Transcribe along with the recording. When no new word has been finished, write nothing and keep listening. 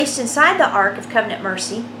Placed inside the Ark of Covenant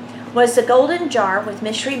Mercy was the golden jar with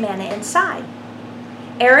mystery manna inside,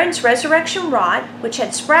 Aaron's resurrection rod, which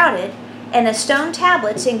had sprouted, and the stone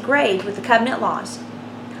tablets engraved with the covenant laws.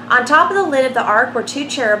 On top of the lid of the ark were 2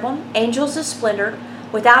 cherubim, angels of splendor,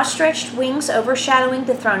 with outstretched wings overshadowing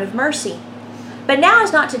the throne of mercy. But now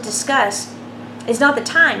is not the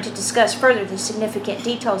time to discuss further the significant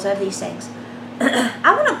details of these things.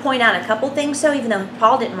 I want to point out a couple things, though, even though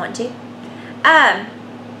Paul didn't want to.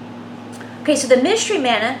 Okay, so the mystery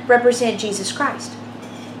manna represented Jesus Christ.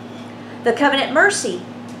 The covenant mercy,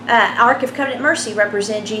 Ark of Covenant Mercy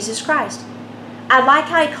represented Jesus Christ. I like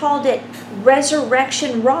how he called it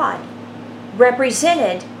resurrection rod,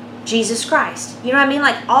 represented Jesus Christ. You know what I mean?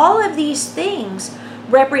 Like all of these things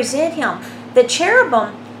represent him. The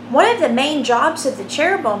cherubim, one of the main jobs of the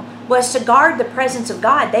cherubim was to guard the presence of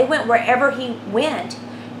God. They went wherever he went,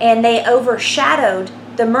 and they overshadowed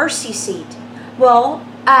the mercy seat. Well,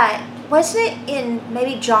 wasn't it in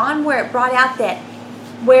maybe John where it brought out that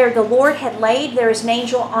where the Lord had laid, there is an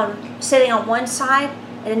angel sitting on one side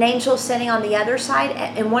and an angel sitting on the other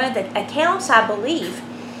side? In one of the accounts, I believe,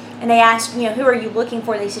 and they asked, who are you looking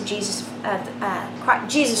for? They said Jesus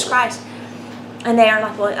Christ. And they are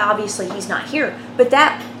like, well, obviously he's not here. But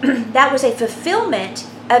that was a fulfillment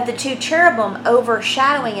of the 2 cherubim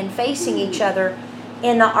overshadowing and facing each other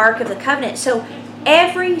in the Ark of the Covenant. So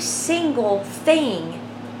every single thing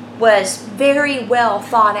was very well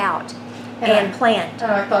thought out and planned.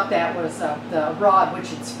 And I thought that was the rod which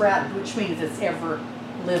had sprouted, which means it's ever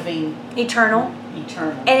living. Eternal.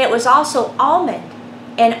 And it was also almond.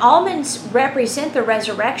 And almonds represent the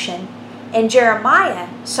resurrection. And Jeremiah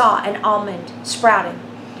saw an almond sprouting.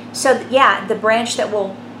 So, yeah, the branch that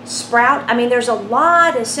will sprout. I mean, there's a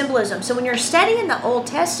lot of symbolism. So when you're studying the Old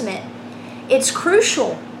Testament, it's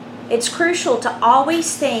crucial. It's crucial to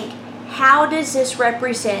always think, how does this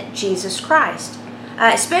represent Jesus Christ?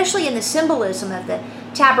 Especially in the symbolism of the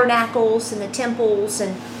tabernacles and the temples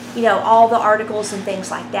and, all the articles and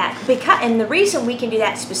things like that. And the reason we can do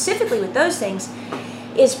that specifically with those things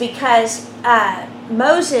is because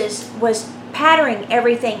Moses was patterning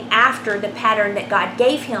everything after the pattern that God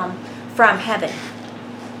gave him from heaven.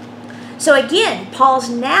 So again, Paul's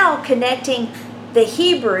now connecting the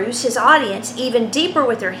Hebrews, his audience, even deeper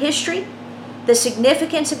with their history, the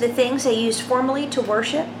significance of the things they used formerly to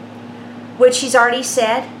worship, which he's already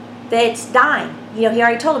said that it's dying. He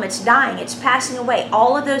already told them it's dying, it's passing away.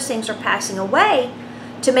 All of those things are passing away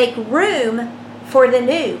to make room for the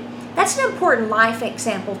new. That's an important life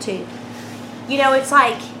example too. It's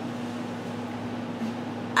like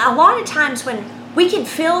a lot of times when we can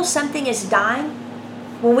feel something is dying,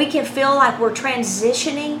 when we can feel like we're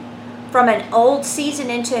transitioning from an old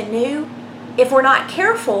season into a new, if we're not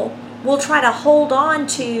careful, we'll try to hold on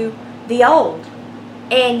to the old.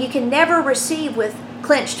 And you can never receive with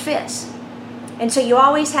clenched fists. And so you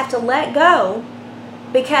always have to let go,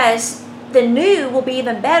 because the new will be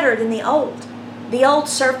even better than the old. The old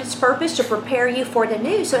served its purpose to prepare you for the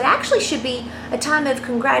new. So it actually should be a time of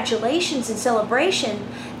congratulations and celebration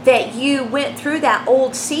that you went through that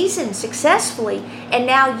old season successfully, and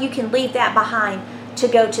now you can leave that behind to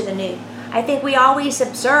go to the new. I think we always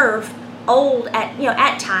observe old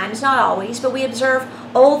at times, not always, but we observe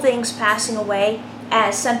old things passing away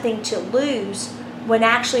as something to lose when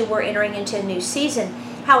actually we're entering into a new season.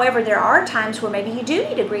 However, there are times where maybe you do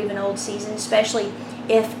need to grieve an old season, especially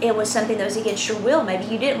if it was something that was against your will. Maybe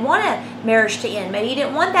you didn't want a marriage to end. Maybe you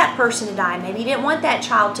didn't want that person to die. Maybe you didn't want that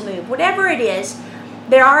child to move. Whatever it is,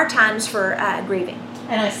 there are times for grieving.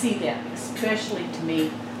 And I see that, especially to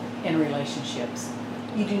me, in relationships.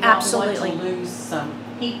 You do not want to lose some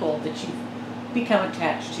people that you've become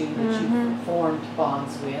attached to, that you've formed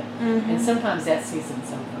bonds with. And sometimes that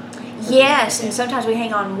season's over. Yes, and sometimes we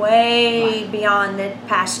hang on way beyond the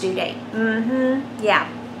past due date.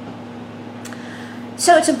 Yeah.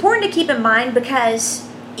 So it's important to keep in mind, because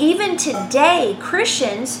even today,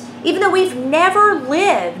 Christians, even though we've never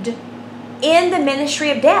lived in the ministry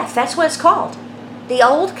of death, that's what it's called. The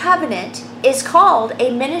Old Covenant is called a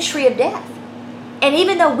ministry of death. And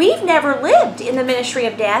even though we've never lived in the ministry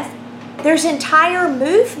of death, there's entire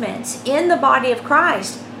movements in the body of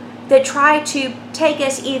Christ that try to take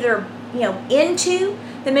us either, into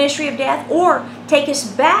the ministry of death or take us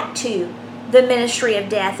back to the ministry of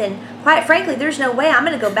death. And quite frankly, there's no way I'm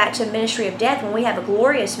going to go back to a ministry of death when we have a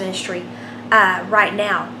glorious ministry right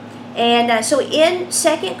now. And so in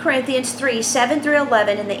 2 Corinthians 3, 7 through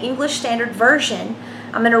 11, in the English Standard Version,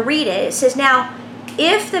 I'm going to read it. It says, "Now,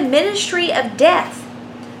 if the ministry of death,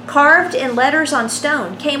 carved in letters on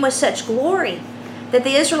stone, came with such glory that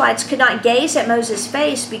the Israelites could not gaze at Moses'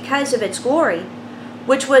 face because of its glory,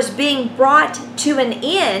 which was being brought to an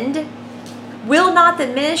end, will not the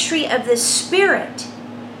ministry of the Spirit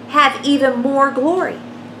have even more glory?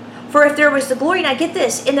 For if there was the glory, now get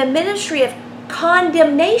this, in the ministry of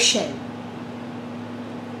condemnation.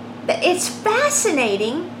 It's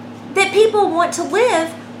fascinating that people want to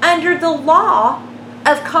live under the law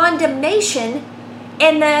of condemnation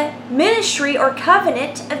and the ministry or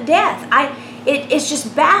covenant of death. It's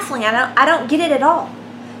just baffling. I don't get it at all.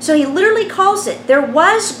 So he literally calls it, there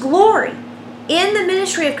was glory in the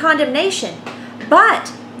ministry of condemnation,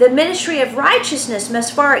 but the ministry of righteousness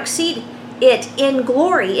must far exceed it in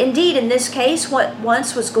glory. Indeed, in this case, what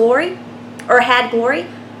once was glory, or had glory,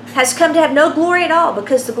 has come to have no glory at all,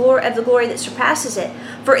 because the glory that surpasses it.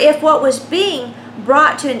 For if what was being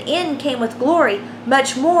brought to an end came with glory,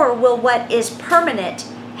 much more will what is permanent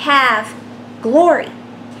have glory.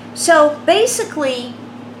 So basically,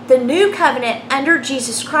 the new covenant under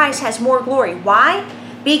Jesus Christ has more glory. Why?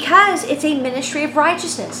 Because it's a ministry of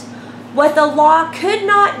righteousness. What the law could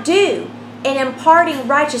not do in imparting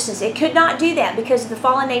righteousness, it could not do that because of the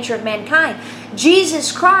fallen nature of mankind.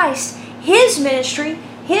 Jesus Christ, his ministry,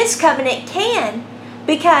 his covenant can,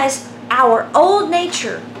 because our old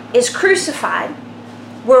nature is crucified,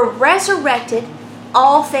 we're resurrected,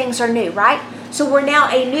 all things are new, right? So we're now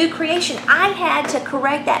a new creation. I had to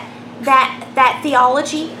correct that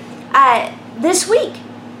theology this week.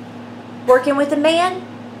 Working with a man,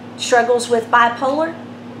 struggles with bipolar.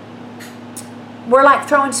 We're like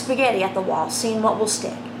throwing spaghetti at the wall, seeing what will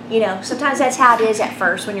stick. Sometimes that's how it is at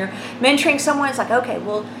first. When you're mentoring someone, it's like, okay,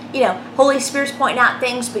 well, Holy Spirit's pointing out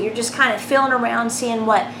things, but you're just kind of feeling around, seeing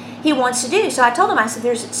what he wants to do. So I told him, I said,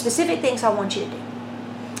 there's specific things I want you to do.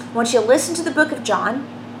 I want you to listen to the book of John.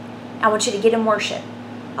 I want you to get in worship.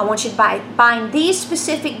 I want you to bind these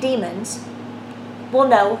specific demons. We'll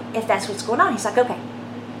know if that's what's going on. He's like, okay.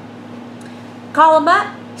 Call him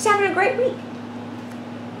up. He's having a great week.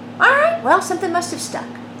 All right, well, something must have stuck.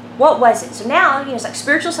 What was it? So now, it's like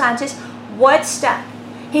spiritual scientist, what stuck?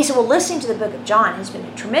 He said, well, listening to the book of John has been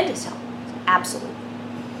a tremendous help. Absolutely.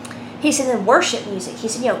 He said, then worship music. He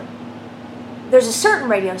said, there's a certain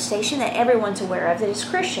radio station that everyone's aware of that is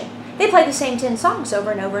Christian. They play the same 10 songs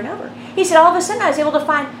over and over and over. He said, all of a sudden I was able to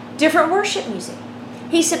find different worship music.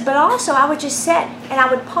 He said, but also I would just sit and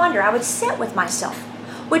I would ponder. I would sit with myself,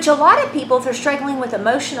 which a lot of people, if they're struggling with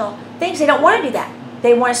emotional things, they don't want to do that.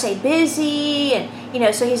 They want to stay busy,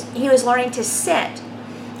 and so he was learning to sit.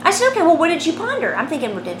 I said, okay, well, what did you ponder? I'm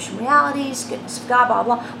thinking redemption realities, goodness of God, blah,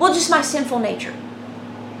 blah. Well, just my sinful nature.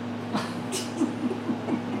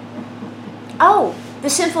 Oh, the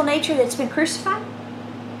sinful nature that's been crucified?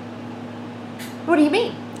 What do you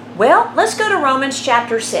mean? Well, let's go to Romans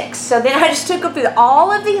chapter 6. So then I just took him through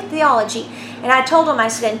all of the theology, and I told him, I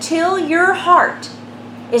said, until your heart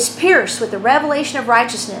is pierced with the revelation of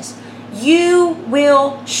righteousness, you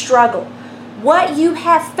will struggle. What you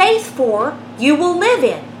have faith for, you will live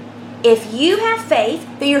in. If you have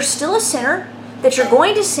faith that you're still a sinner, that you're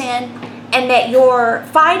going to sin, and that you're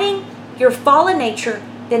fighting your fallen nature,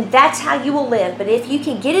 then that's how you will live. But if you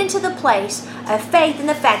can get into the place of faith in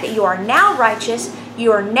the fact that you are now righteous,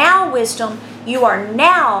 you are now wisdom, you are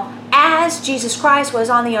now as Jesus Christ was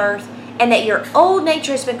on the earth, and that your old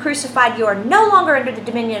nature has been crucified, you are no longer under the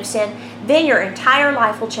dominion of sin, then your entire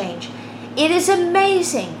life will change. It is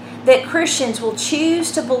amazing that Christians will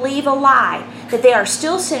choose to believe a lie, that they are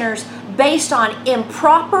still sinners based on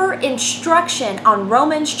improper instruction on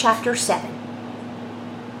Romans chapter 7.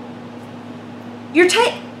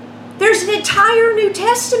 There's an entire New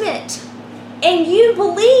Testament, and you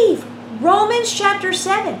believe Romans chapter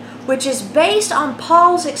 7, which is based on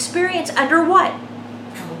Paul's experience under what?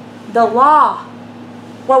 The law.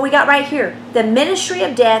 What we got right here, the ministry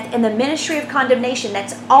of death and the ministry of condemnation.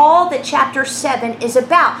 That's all that chapter 7 is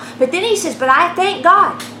about. But then he says, but I thank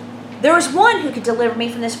God. There is one who could deliver me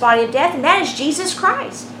from this body of death, and that is Jesus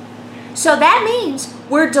Christ. So that means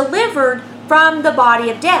we're delivered from the body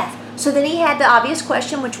of death. So then he had the obvious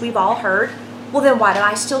question, which we've all heard, well, then why do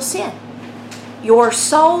I still sin? Your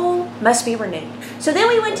soul must be renewed. So then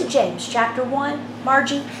we went to James chapter 1,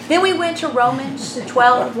 Margie. Then we went to Romans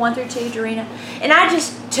 12, 1 through 2, Dorina. And I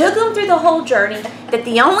just took them through the whole journey that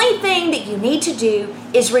the only thing that you need to do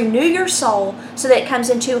is renew your soul so that it comes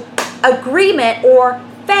into agreement or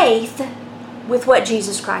faith with what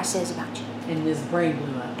Jesus Christ says about you. And his brain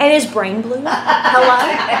blew up. And his brain blew up. Hello?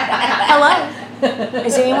 Hello?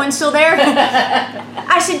 Is anyone still there?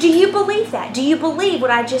 I said, do you believe that? Do you believe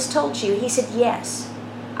what I just told you? He said, yes.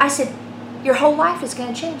 I said, your whole life is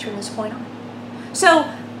going to change from this point on.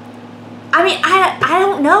 So, I mean, I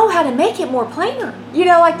don't know how to make it more plainer.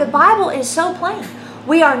 Like the Bible is so plain.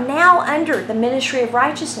 We are now under the ministry of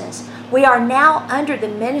righteousness. We are now under the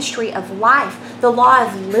ministry of life, the law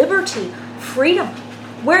of liberty, freedom.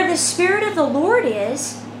 Where the Spirit of the Lord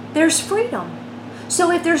is, there's freedom.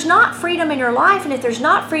 So if there's not freedom in your life, and if there's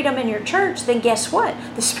not freedom in your church, then guess what?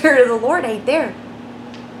 The Spirit of the Lord ain't there.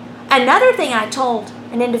 Another thing I told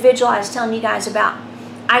an individual I was telling you guys about,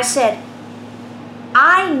 I said,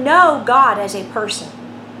 I know God as a person.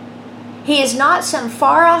 He is not some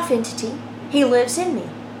far-off entity. He lives in me.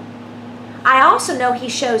 I also know He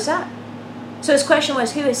shows up. So his question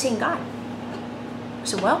was, who has seen God? I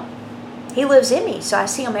said, well, He lives in me, so I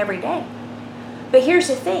see Him every day. But here's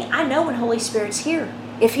the thing. I know when Holy Spirit's here.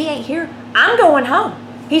 If He ain't here, I'm going home.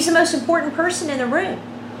 He's the most important person in the room.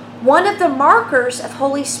 One of the markers of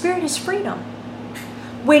Holy Spirit is freedom.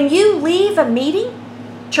 When you leave a meeting,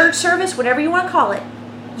 church service, whatever you want to call it,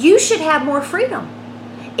 you should have more freedom.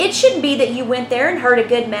 It shouldn't be that you went there and heard a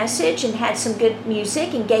good message and had some good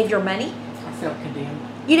music and gave your money. I feel condemned.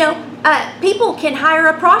 You know, people can hire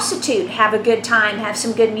a prostitute, have a good time, have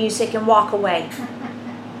some good music, and walk away.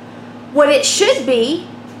 What it should be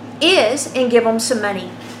is, and give them some money.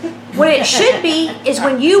 What it should be is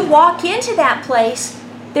when you walk into that place,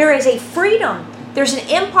 there is a freedom. There's an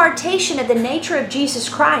impartation of the nature of Jesus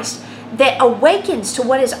Christ that awakens to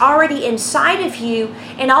what is already inside of you,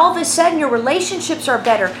 and all of a sudden your relationships are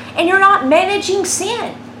better, and you're not managing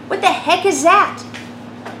sin. What the heck is that?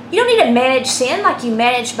 You don't need to manage sin like you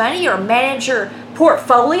manage money or manage your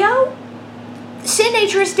portfolio. Sin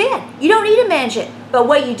nature is dead. You don't need to manage it. But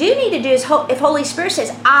what you do need to do is, if Holy Spirit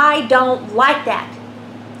says, I don't like that,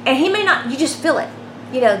 and He may not, you just feel it.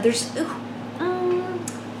 You know, there's,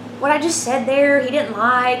 what I just said there, He didn't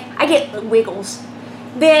like. I get wiggles.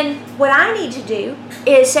 Then what I need to do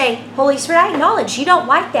is say, Holy Spirit, I acknowledge you don't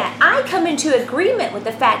like that. I come into agreement with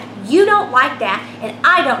the fact you don't like that, and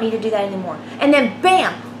I don't need to do that anymore. And then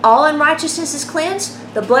bam, all unrighteousness is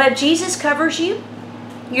cleansed. The blood of Jesus covers you.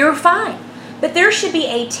 You're fine. But there should be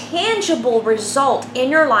a tangible result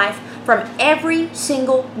in your life from every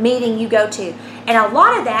single meeting you go to. And a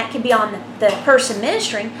lot of that can be on the person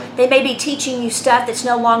ministering. They may be teaching you stuff that's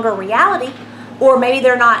no longer reality, or maybe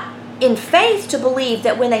they're not in faith to believe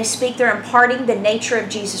that when they speak, they're imparting the nature of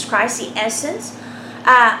Jesus Christ, the essence,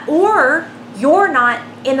 or you're not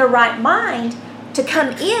in the right mind to come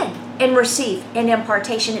in and receive an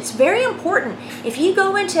impartation. It's very important. If you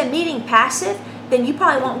go into a meeting passive, then you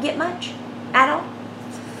probably won't get much at all.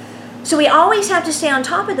 So we always have to stay on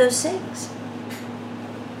top of those things.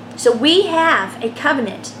 So we have a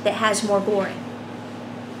covenant that has more glory.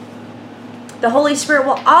 The Holy Spirit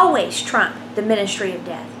will always trump the ministry of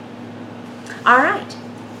death. All right.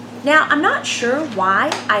 Now, I'm not sure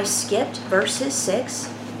why I skipped verses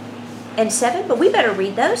 6 and 7, but we better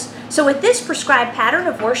read those. So with this prescribed pattern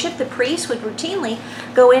of worship, the priest would routinely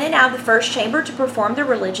go in and out of the first chamber to perform their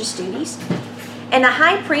religious duties. And the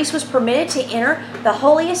high priest was permitted to enter the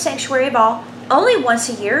holiest sanctuary of all only once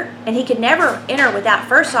a year, and he could never enter without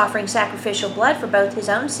first offering sacrificial blood for both his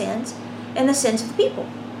own sins and the sins of the people.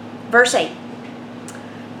 Verse 8.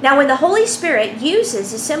 Now when the Holy Spirit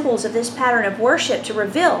uses the symbols of this pattern of worship to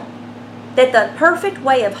reveal that the perfect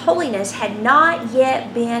way of holiness had not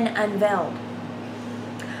yet been unveiled.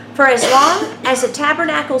 For as long as the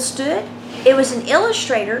tabernacle stood, it was an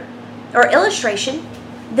illustration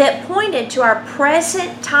that pointed to our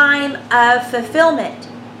present time of fulfillment,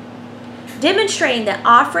 demonstrating that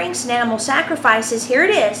offerings and animal sacrifices, here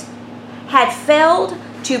it is, had failed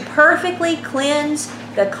to perfectly cleanse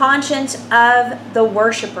the conscience of the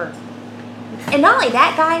worshiper. And not only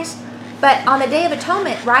that, guys, but on the Day of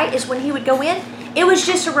Atonement, right, is when he would go in. It was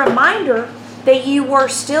just a reminder that you were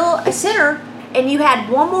still a sinner, and you had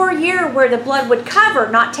one more year where the blood would cover,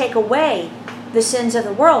 not take away, the sins of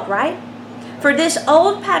the world, right? For this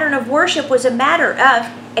old pattern of worship was a matter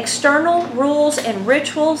of external rules and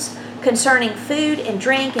rituals concerning food and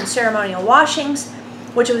drink and ceremonial washings,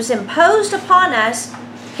 which was imposed upon us,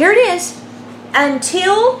 here it is,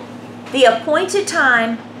 until the appointed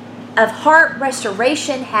time of heart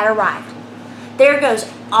restoration had arrived. There goes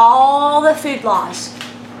all the food laws.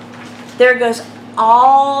 There goes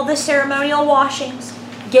all the ceremonial washings.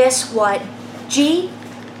 Guess what? G,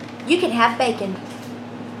 you can have bacon.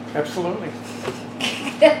 Absolutely.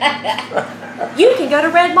 You can go to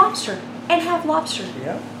Red Lobster and have lobster.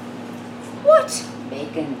 Yeah. What?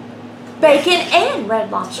 Bacon. Bacon and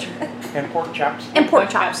Red Lobster. And pork chops. And pork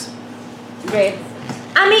chops. Red.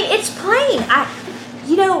 I mean, it's plain.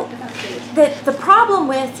 You know, the problem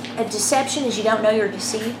with a deception is you don't know you're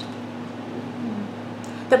deceived.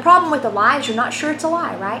 The problem with a lie is you're not sure it's a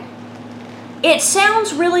lie, right? It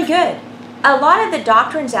sounds really good. A lot of the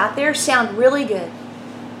doctrines out there sound really good.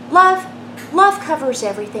 Love covers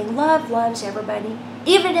everything. Love loves everybody.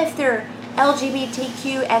 Even if they're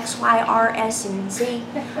LGBTQ, X, Y, R, S, and Z.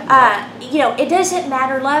 It doesn't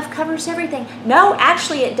matter. Love covers everything. No,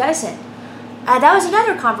 actually it doesn't. That was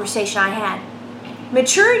another conversation I had.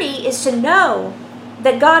 Maturity is to know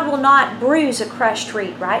that God will not bruise a crushed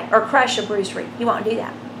reed, right? Or crush a bruised reed. He won't do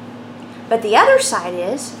that. But the other side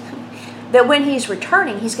is that when He's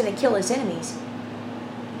returning, He's going to kill His enemies.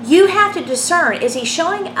 You have to discern, is He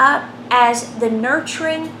showing up as the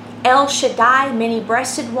nurturing El Shaddai,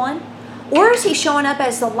 many-breasted one? Or is He showing up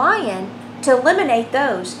as the lion to eliminate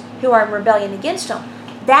those who are in rebellion against Him?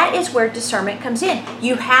 That is where discernment comes in.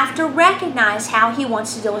 You have to recognize how He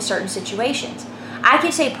wants to deal with certain situations. I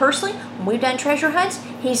can say personally, when we've done treasure hunts,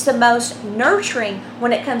 He's the most nurturing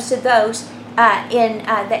when it comes to those in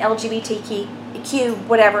the LGBTQ,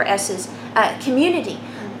 whatever S's, community.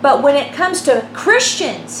 But when it comes to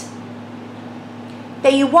Christians,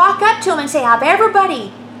 that you walk up to them and say, "Have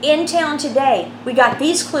everybody in town today, we got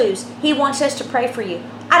these clues. He wants us to pray for you."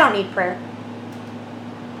 I don't need prayer.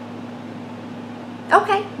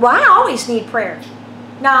 Okay, well, I always need prayer.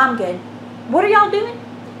 No, I'm good. What are y'all doing?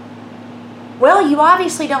 Well, you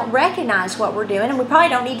obviously don't recognize what we're doing, and we probably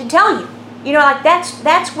don't need to tell you.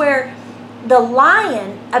 That's where the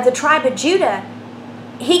lion of the tribe of Judah,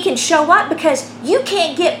 he can show up, because you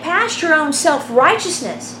can't get past your own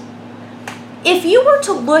self-righteousness. If you were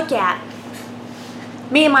to look at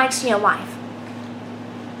me and Mike's life,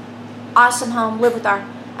 awesome home, live with our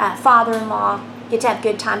father-in-law, get to have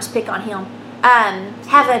good times, pick on him,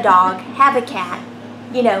 have a dog, have a cat,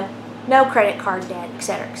 no credit card debt,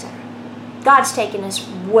 etc., etc. God's taken us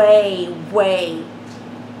way, way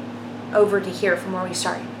over to here from where we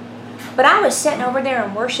started. But I was sitting over there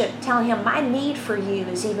in worship telling Him, my need for you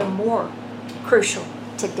is even more crucial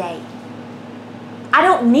today. I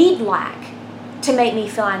don't need lack to make me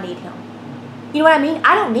feel I need Him. You know what I mean?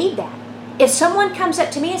 I don't need that. If someone comes up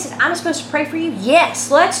to me and says, "I'm supposed to pray for you," yes,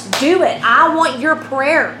 let's do it. I want your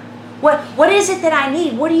prayer. What is it that I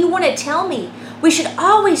need? What do you want to tell me? We should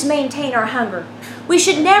always maintain our hunger. We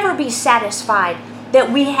should never be satisfied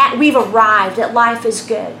that we've arrived, that life is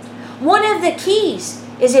good. One of the keys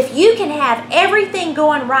is if you can have everything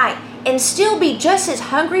going right and still be just as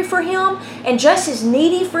hungry for Him and just as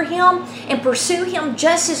needy for Him and pursue Him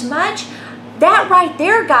just as much, that right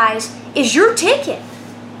there, guys, is your ticket.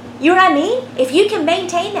 You know what I mean? If you can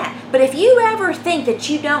maintain that. But if you ever think that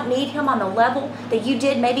you don't need Him on the level that you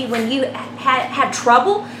did maybe when you had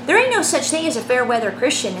trouble, there ain't no such thing as a fair weather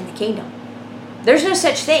Christian in the kingdom. There's no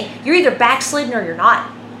such thing. You're either backslidden or you're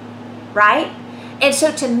not. Right? And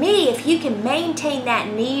so to me, if you can maintain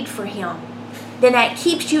that need for Him, then that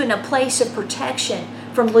keeps you in a place of protection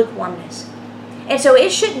from lukewarmness. And so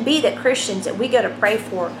it shouldn't be that Christians that we go to pray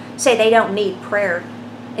for say they don't need prayer.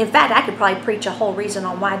 In fact, I could probably preach a whole reason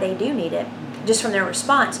on why they do need it, just from their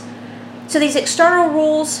response. So these external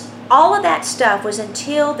rules, all of that stuff was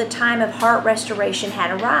until the time of heart restoration had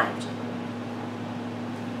arrived.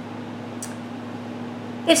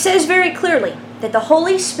 It says very clearly that the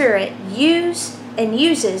Holy Spirit uses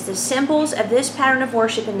the symbols of this pattern of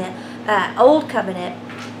worship in the Old Covenant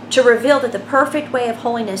to reveal that the perfect way of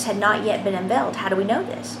holiness had not yet been unveiled. How do we know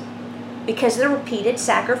this? Because of the repeated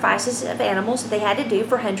sacrifices of animals that they had to do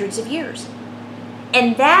for hundreds of years.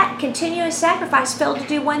 And that continuous sacrifice failed to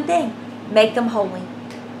do one thing: make them holy.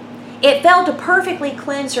 It failed to perfectly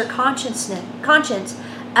cleanse their conscience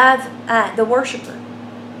of the worshiper.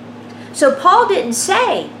 So Paul didn't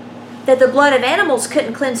say that the blood of animals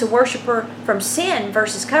couldn't cleanse the worshiper from sin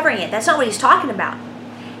versus covering it. That's not what he's talking about.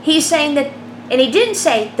 He's saying that, and he didn't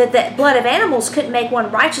say that the blood of animals couldn't make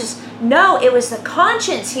one righteous. No, it was the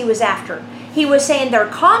conscience he was after. He was saying their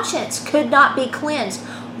conscience could not be cleansed.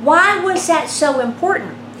 Why was that so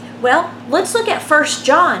important? Well, let's look at 1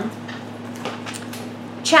 John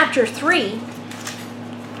chapter 3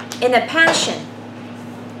 in the Passion.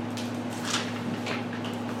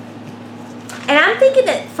 And I'm thinking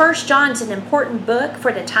that 1 John's an important book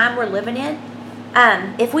for the time we're living in.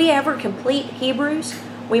 If we ever complete Hebrews,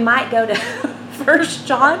 we might go to 1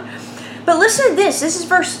 John. But listen to this. This is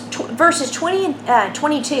verses 20 and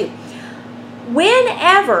 22.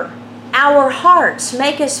 Whenever our hearts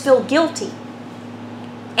make us feel guilty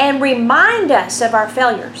and remind us of our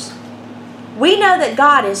failures, we know that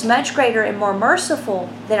God is much greater and more merciful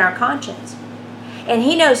than our conscience. And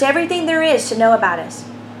He knows everything there is to know about us.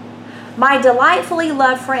 My delightfully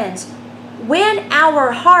loved friends, when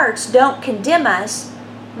our hearts don't condemn us,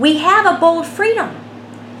 we have a bold freedom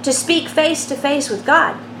to speak face to face with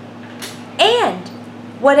God. And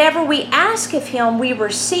whatever we ask of Him, we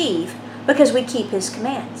receive because we keep His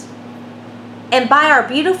commands. And by our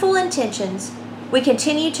beautiful intentions, we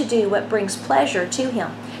continue to do what brings pleasure to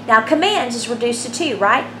Him. Now, commands is reduced to 2,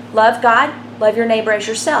 right? Love God, love your neighbor as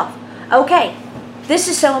yourself. Okay, this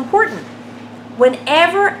is so important.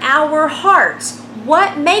 Whenever our hearts,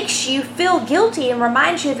 what makes you feel guilty and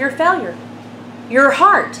reminds you of your failure? Your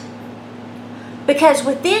heart. Because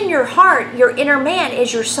within your heart, your inner man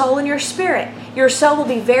is your soul and your spirit. Your soul will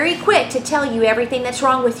be very quick to tell you everything that's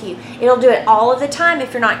wrong with you. It'll do it all of the time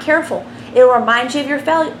if you're not careful. It'll remind you of your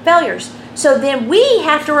failures. So then we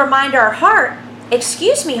have to remind our heart,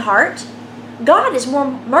 excuse me, heart, God is more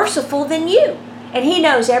merciful than you. And He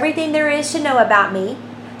knows everything there is to know about me.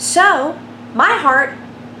 So my heart,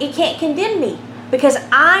 it can't condemn me. Because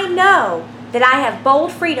I know that I have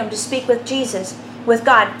bold freedom to speak with Jesus, with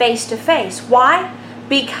God face to face. Why?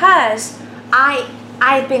 Because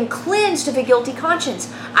I've been cleansed of a guilty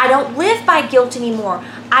conscience. I don't live by guilt anymore.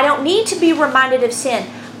 I don't need to be reminded of sin.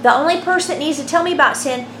 The only person that needs to tell me about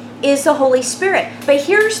sin is the Holy Spirit. But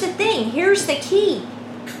here's the thing. Here's the key.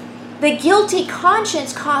 The guilty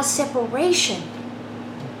conscience caused separation.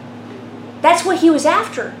 That's what He was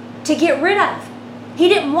after, to get rid of. He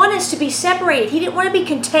didn't want us to be separated. He didn't want to be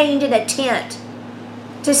contained in a tent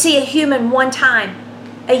to see a human one time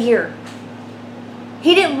a year.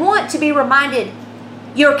 He didn't want to be reminded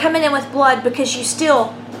you're coming in with blood because you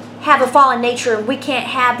still have a fallen nature and we can't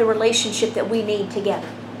have the relationship that we need together.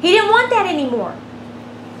 He didn't want that anymore.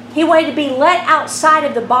 He wanted to be let outside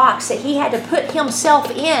of the box that He had to put Himself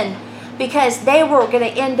in because they were going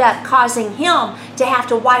to end up causing Him to have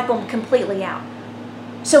to wipe them completely out.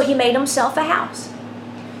 So He made Himself a house.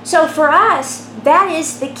 So for us, that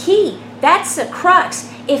is the key. That's the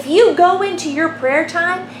crux. If you go into your prayer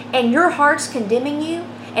time and your heart's condemning you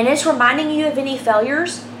and it's reminding you of any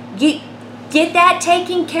failures, get that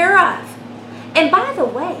taken care of. And by the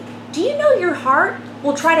way, do you know your heart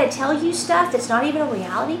will try to tell you stuff that's not even a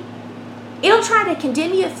reality? It'll try to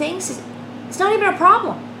condemn you of things. It's not even a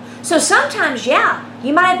problem. So sometimes, yeah,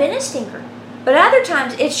 you might have been a stinker. But other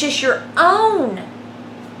times, it's just your own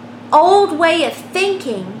old way of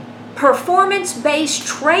thinking, performance-based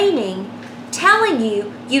training, telling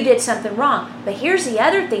you you did something wrong. But here's the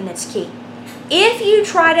other thing that's key. If you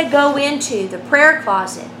try to go into the prayer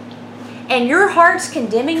closet and your heart's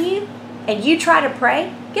condemning you and you try to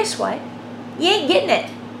pray, guess what? You ain't getting it.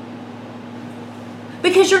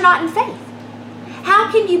 Because you're not in faith. How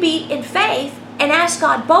can you be in faith and ask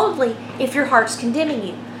God boldly if your heart's condemning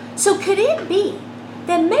you? So could it be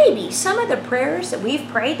that maybe some of the prayers that we've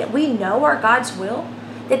prayed that we know are God's will,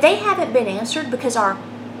 that they haven't been answered because our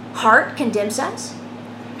heart condemns us?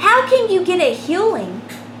 How can you get a healing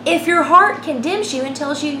if your heart condemns you and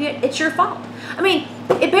tells you it's your fault? I mean,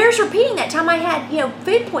 it bears repeating that time I had,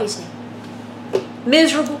 food poisoning.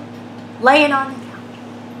 Miserable, laying on the couch.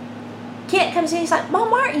 Kent comes in, he's like, Mom,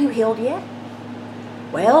 why aren't you healed yet?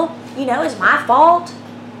 Well, it's my fault.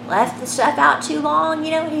 Left the stuff out too long,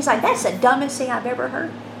 And he's like, that's the dumbest thing I've ever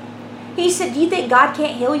heard. He said, do you think God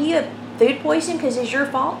can't heal you of food poisoning because it's your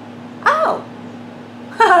fault? Oh.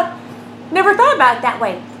 Never thought about it that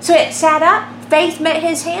way. So it sat up, faith met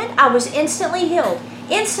His hand, I was instantly healed.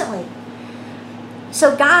 Instantly.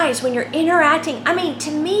 So guys, when you're interacting,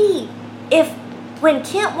 to me, when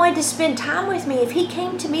Kent wanted to spend time with me, if he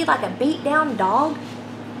came to me like a beat down dog,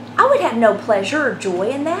 I would have no pleasure or joy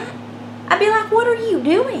in that. I'd be like, what are you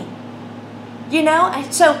doing?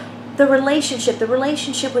 So the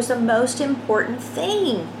relationship was the most important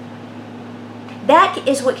thing. That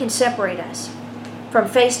is what can separate us from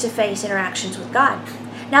face-to-face interactions with God.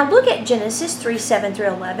 Now look at Genesis 3:7 through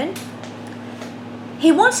 11.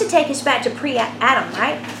 He wants to take us back to pre-Adam,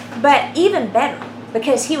 right? But even better,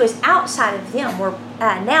 because He was outside of them, where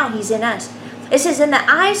now He's in us. It says, and the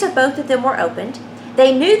eyes of both of them were opened.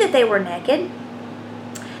 They knew that they were naked,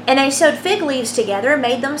 and they sewed fig leaves together and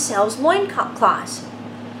made themselves loincloths.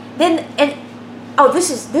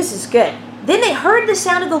 This is good. Then they heard the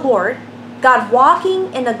sound of the Lord, God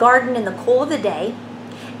walking in the garden in the cool of the day,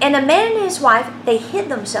 and the man and his wife, they hid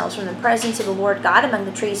themselves from the presence of the Lord God among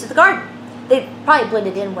the trees of the garden. They probably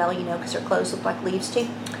blended in well, because their clothes look like leaves too.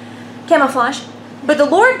 Camouflage. But the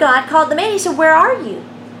Lord God called the man. He said, where are you?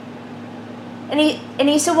 And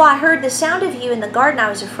he said, well, I heard the sound of you in the garden. I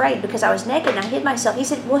was afraid because I was naked and I hid myself. He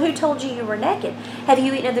said, well, who told you you were naked? Have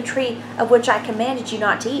you eaten of the tree of which I commanded you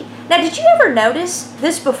not to eat? Now, did you ever notice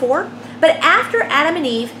this before? But after Adam and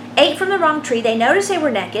Eve ate from the wrong tree, they noticed they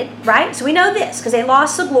were naked, right? So we know this because they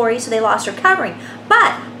lost the glory, so they lost their covering.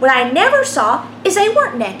 But what I never saw is they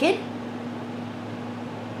weren't naked.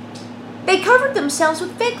 They covered themselves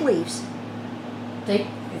with fig leaves. It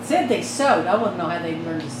said they sewed. I wouldn't know how they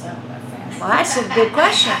learned to sew that fast. Well, that's a good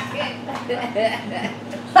question.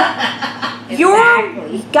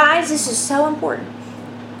 Guys, this is so important.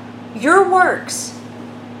 Your works,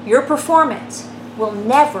 your performance will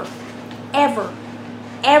never, ever,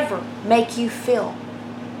 ever make you feel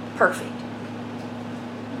perfect.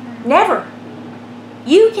 Never.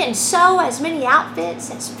 You can sew as many outfits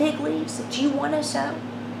as fig leaves that you want to sew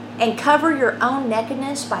and cover your own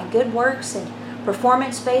nakedness by good works and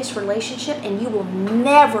performance-based relationship, and you will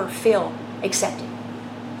never feel accepted.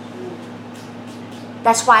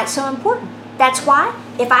 That's why it's so important. That's why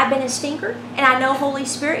if I've been a stinker and I know Holy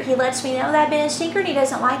Spirit, He lets me know that I've been a stinker and He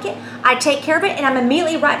doesn't like it, I take care of it and I'm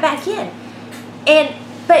immediately right back in.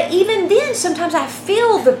 But even then, sometimes I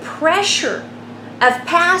feel the pressure of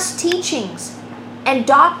past teachings and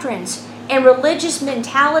doctrines and religious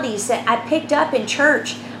mentalities that I picked up in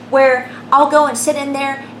church, where I'll go and sit in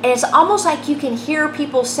there and it's almost like you can hear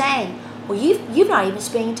people saying, well, you've not even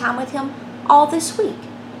spending time with Him all this week.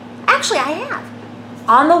 Actually, I have.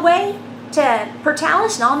 On the way to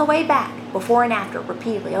Portales and on the way back, before and after,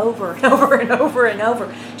 repeatedly, over and over and over and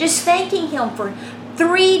over. Just thanking Him for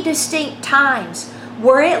 3 distinct times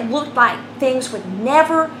where it looked like things would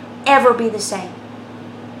never, ever be the same.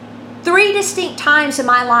 3 distinct times in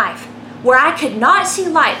my life where I could not see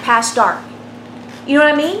light past dark. You know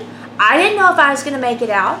what I mean? I didn't know if I was going to make it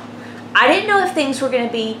out. I didn't know if things were going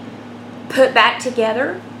to be put back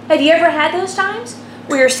together. Have you ever had those times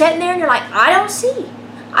where you're sitting there and you're like, I don't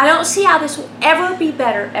see how this will ever be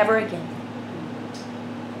better ever again.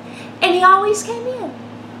 And He always came in.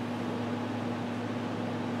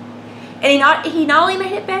 And he not only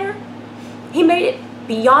made it better, He made it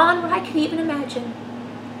beyond what I could even imagine.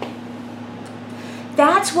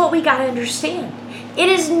 That's what we got to understand. It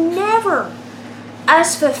is never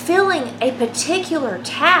us fulfilling a particular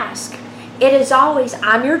task. It is always,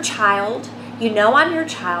 I'm your child, you know I'm your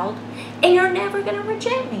child, and you're never going to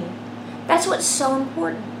reject me. That's what's so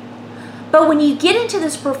important. But when you get into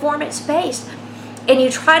this performance-based and you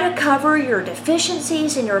try to cover your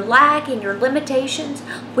deficiencies and your lack and your limitations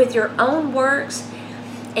with your own works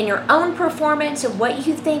and your own performance and what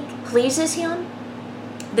you think pleases Him,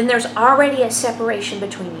 then there's already a separation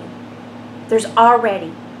between you. There's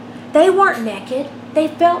already. They weren't naked. They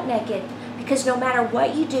felt naked. Because no matter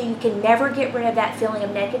what you do, you can never get rid of that feeling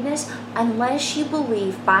of nakedness unless you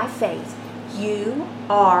believe by faith you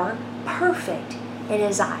are perfect in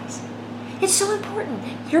His eyes. It's so important.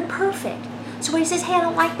 You're perfect. So when He says, hey, I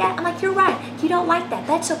don't like that, I'm like, you're right. You don't like that.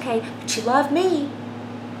 That's okay. But you love me.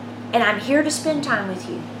 And I'm here to spend time with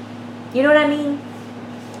you. You know what I mean?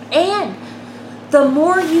 And the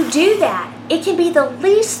more you do that, it can be the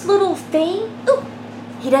least little thing. Ooh,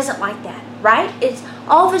 He doesn't like that, right? It's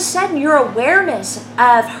all of a sudden your awareness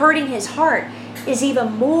of hurting His heart is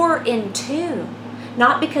even more in tune.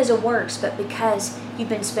 Not because of works, but because you've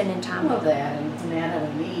been spending time with Him. That and Anna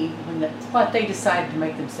and Eve, what they decided to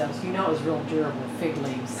make themselves, you know, it was real durable, fig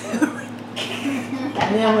leaves.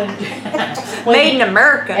 And then when Made in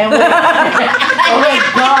America. And when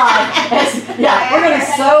God, we're going to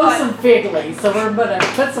sow some fig leaves. So we're going to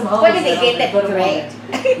put some holes. Where did they get that great?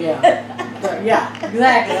 Yeah,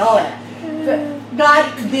 exactly, all that. But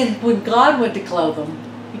God, then when God went to clothe them,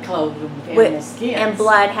 He clothed them with animal skins. And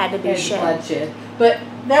blood had to be shed. But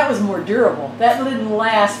that was more durable. That didn't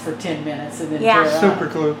last for 10 minutes and then tear up. Super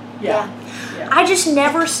glue. Yeah. I just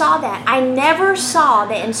never saw that. I never saw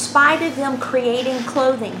that in spite of them creating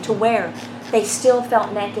clothing to wear, they still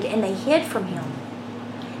felt naked and they hid from Him.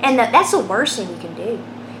 And that's the worst thing you can do.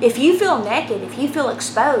 If you feel naked, if you feel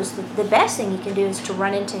exposed, the best thing you can do is to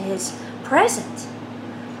run into His presence.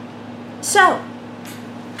 So,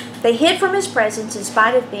 they hid from His presence in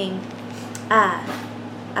spite of being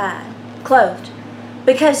clothed.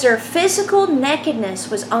 Because their physical nakedness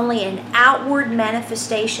was only an outward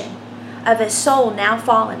manifestation of a soul now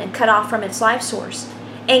fallen and cut off from its life source.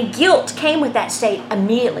 And guilt came with that state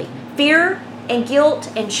immediately. Fear and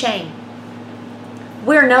guilt and shame.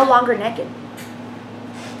 We're no longer naked.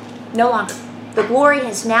 No longer. The glory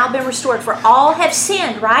has now been restored. For all have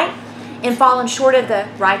sinned, right? And fallen short of the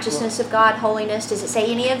righteousness of God, holiness. Does it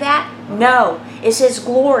say any of that? No. It says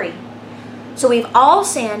glory. So we've all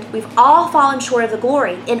sinned. We've all fallen short of the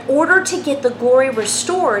glory. In order to get the glory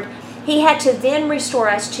restored, He had to then restore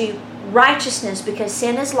us to righteousness, because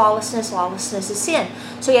sin is lawlessness, lawlessness is sin.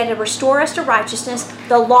 So He had to restore us to righteousness.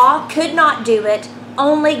 The law could not do it.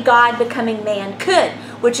 Only God becoming man could,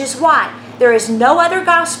 which is why there is no other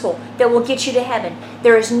gospel that will get you to heaven.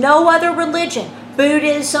 There is no other religion,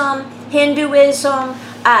 Buddhism, Hinduism,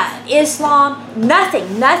 Islam,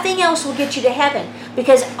 nothing else will get you to heaven,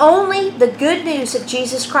 because only the good news of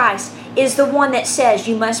Jesus Christ is the one that says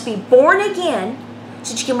you must be born again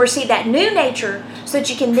so that you can receive that new nature so that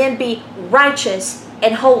you can then be righteous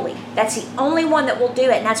and holy. That's the only one that will do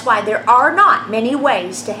it. And that's why there are not many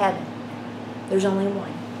ways to heaven. There's only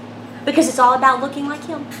one. Because it's all about looking like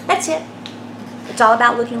Him. That's it. It's all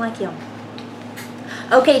about looking like Him.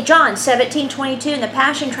 Okay, John 17:22 in the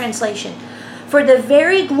Passion Translation. For the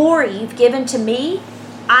very glory you've given to me,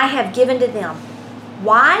 I have given to them.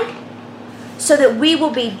 Why? So that we will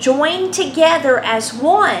be joined together as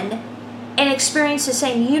one and experience the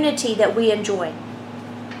same unity that we enjoy.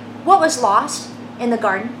 What was lost in the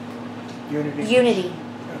garden? Unity. Unity.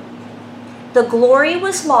 The glory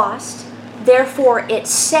was lost, therefore it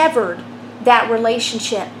severed that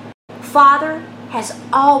relationship. Father has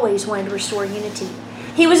always wanted to restore unity.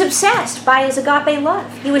 He was obsessed by His agape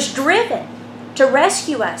love. He was driven to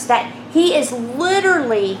rescue us, that He is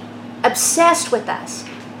literally obsessed with us.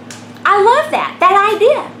 I love that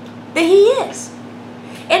idea that He is.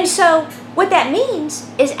 And so what that means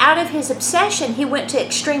is out of His obsession, He went to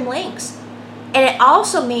extreme lengths. And it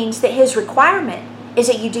also means that His requirement is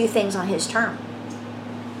that you do things on His term.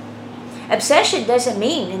 Obsession doesn't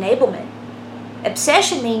mean enablement.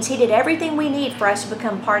 Obsession means He did everything we need for us to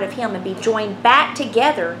become part of Him and be joined back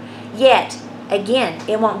together. Yet, again,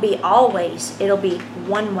 it won't be always. It'll be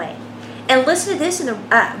one way. And listen to this in the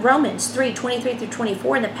Romans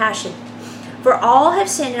 3:23-24 in the Passion. For all have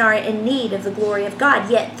sinned and are in need of the glory of God.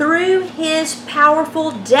 Yet through His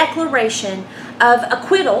powerful declaration of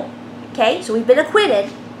acquittal, okay, so we've been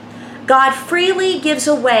acquitted, God freely gives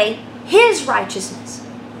away His righteousness.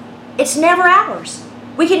 It's never ours.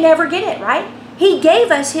 We can never get it, right? He gave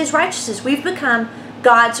us His righteousness. We've become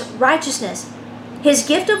God's righteousness. His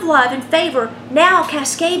gift of love and favor now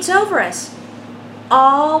cascades over us.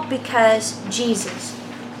 All because Jesus,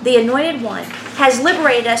 the Anointed One, has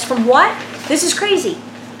liberated us from what? This is crazy.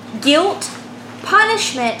 Guilt,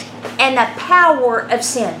 punishment, and the power of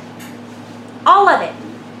sin. All of it.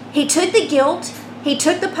 He took the guilt. He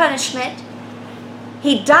took the punishment.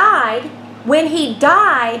 He died. When He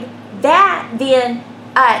died, that then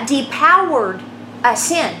depowered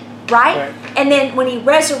sin, right? And then when He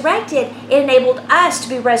resurrected, it enabled us to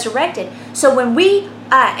be resurrected. So when we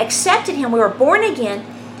accepted Him, we were born again.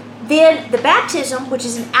 Then the baptism, which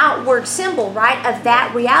is an outward symbol, right, of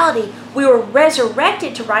that reality, we were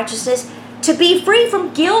resurrected to righteousness to be free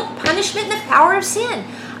from guilt, punishment, and the power of sin.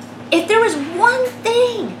 If there was one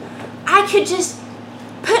thing I could just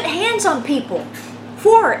put hands on people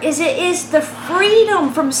for, it is the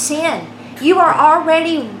freedom from sin. You are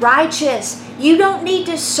already righteous. You don't need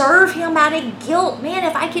to serve Him out of guilt. Man,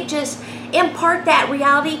 if I could just impart that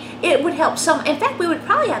reality, it would help some. In fact, we would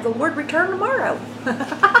probably have the Lord return tomorrow.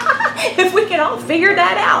 If we could all figure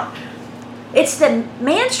that out. It's the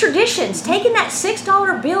man's traditions, taking that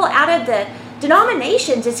 $6 bill out of the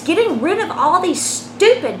denominations. It's getting rid of all these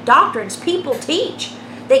stupid doctrines people teach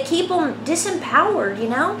that keep them disempowered, you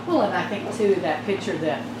know? Well, and I think, too, that picture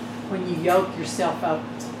that when you yoke yourself up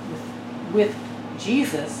with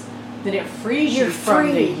Jesus, then it frees you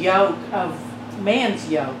from the yoke of man's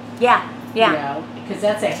yoke. Yeah, yeah. You know, because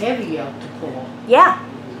that's a heavy yoke to pull. Yeah,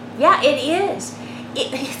 yeah, it is.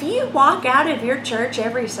 If you walk out of your church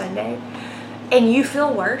every Sunday and you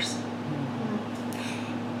feel worse,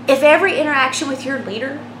 if every interaction with your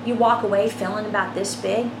leader you walk away feeling about this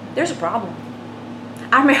big, there's a problem.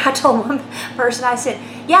 I remember I told one person, I said,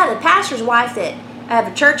 yeah, the pastor's wife that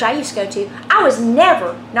of a church I used to go to, I was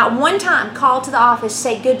never, not one time, called to the office to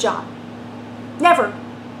say good job. Never.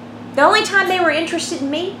 The only time they were interested in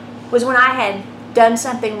me was when I had done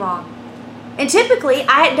something wrong. And typically,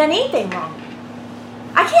 I hadn't done anything wrong.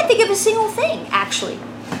 I can't think of a single thing, actually.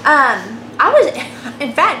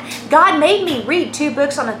 In fact, God made me read 2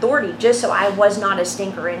 books on authority just so I was not a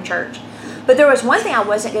stinker in church. But there was one thing I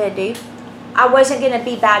wasn't going to do. I wasn't going to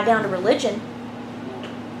be bowed down to religion.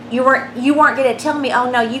 You weren't going to tell me,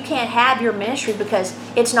 oh no, you can't have your ministry because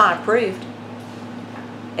it's not approved.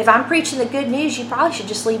 If I'm preaching the good news, you probably should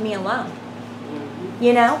just leave me alone.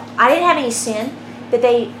 You know, I didn't have any sin that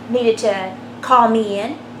they needed to call me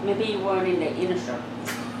in. Maybe you weren't in the inner circle.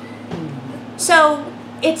 So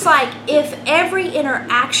it's like if every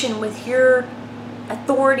interaction with your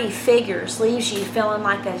authority figures leaves you feeling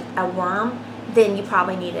like a worm, then you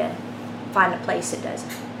probably need to find a place that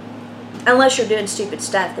doesn't. Unless you're doing stupid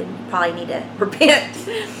stuff, then you probably need to repent.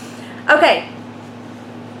 Okay.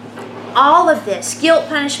 All of this, guilt,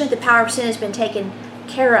 punishment, the power of sin has been taken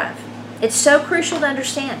care of. It's so crucial to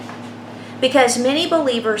understand. Because many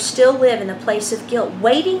believers still live in the place of guilt,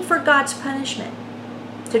 waiting for God's punishment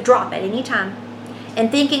to drop at any time,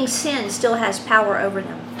 and thinking sin still has power over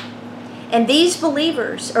them. And these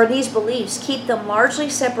believers, or these beliefs, keep them largely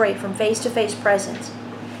separated from face-to-face presence.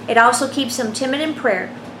 It also keeps them timid in prayer,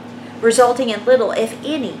 resulting in little, if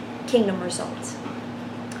any, kingdom results.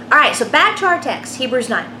 All right, so back to our text, Hebrews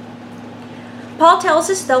 9. Paul tells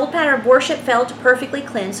us the old pattern of worship failed to perfectly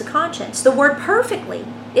cleanse the conscience. The word perfectly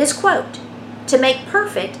is, quote, to make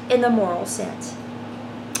perfect in the moral sense.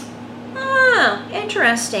 Oh,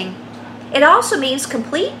 interesting. It also means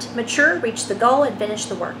complete, mature, reach the goal, and finish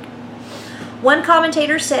the work. One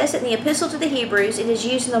commentator says that in the Epistle to the Hebrews, it is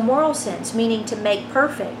used in the moral sense, meaning to make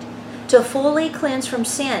perfect, to fully cleanse from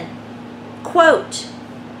sin. Quote,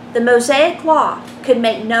 the Mosaic law could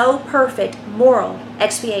make no perfect moral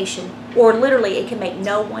expiation, or literally it can make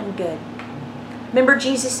no one good. Remember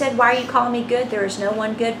Jesus said, why are you calling me good? There is no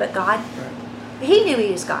one good but God. Right. He knew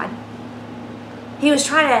he was God. He was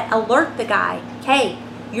trying to alert the guy, hey,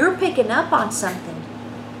 you're picking up on something.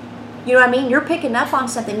 You know what I mean? You're picking up on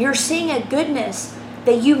something. You're seeing a goodness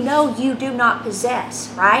that you know you do not possess,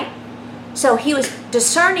 right? So he was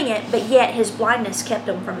discerning it, but yet his blindness kept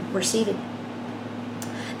him from receiving it.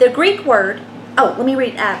 The Greek word, let me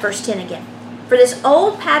read verse 10 again. For this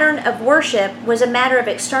old pattern of worship was a matter of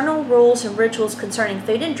external rules and rituals concerning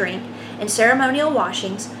food and drink and ceremonial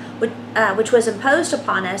washings, which was imposed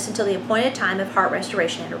upon us until the appointed time of heart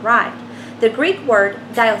restoration had arrived. The Greek word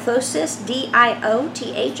diothosis, D-I-O-T-H-O-S-I-S,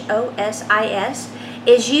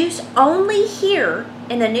 is used only here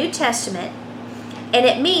in the New Testament, and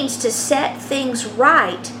it means to set things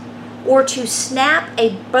right or to snap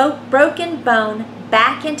a broken bone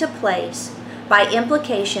back into place, by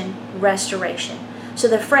implication, restoration. So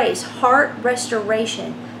the phrase heart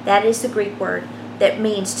restoration, that is the Greek word that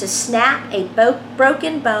means to snap a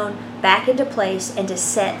broken bone back into place and to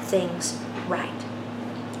set things right.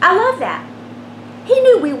 I love that. He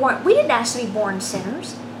knew we didn't ask to be born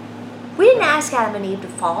sinners. We didn't ask Adam and Eve to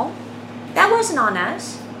fall. That wasn't on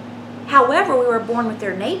us. However, we were born with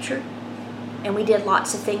their nature, and we did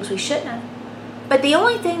lots of things we shouldn't have. But the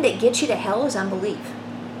only thing that gets you to hell is unbelief.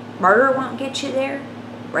 Murder won't get you there.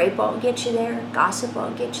 Rape won't get you there. Gossip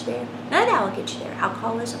won't get you there. None of that will get you there.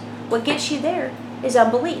 Alcoholism. What gets you there is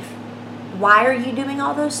unbelief. Why are you doing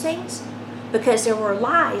all those things? Because there were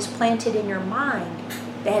lies planted in your mind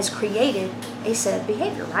that has created a set of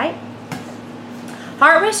behavior, right?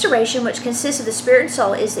 Heart restoration, which consists of the spirit and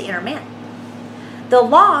soul, is the inner man. The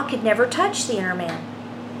law could never touch the inner man.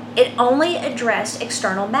 It only addressed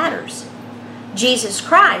external matters. Jesus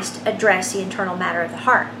Christ addressed the internal matter of the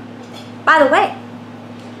heart. By the way,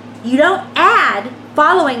 you don't add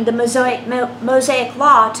following the Mosaic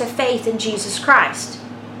law to faith in Jesus Christ.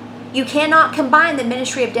 You cannot combine the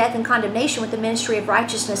ministry of death and condemnation with the ministry of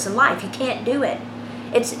righteousness and life. You can't do it.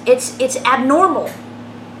 It's abnormal.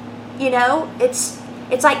 You know, it's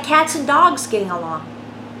like cats and dogs getting along.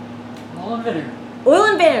 Oil and vinegar. Oil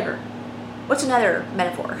and vinegar. What's another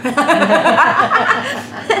metaphor?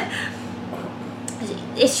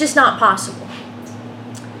 It's just not possible.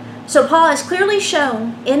 So Paul has clearly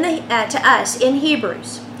shown to us in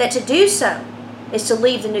Hebrews that to do so is to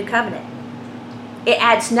leave the new covenant. It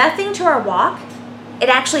adds nothing to our walk. It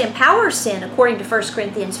actually empowers sin, according to 1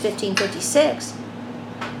 Corinthians 15:56.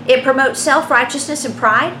 It promotes self-righteousness and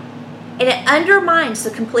pride, and it undermines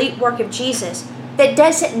the complete work of Jesus that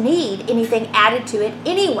doesn't need anything added to it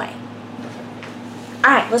anyway.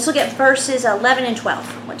 All right, let's look at verses 11 and 12.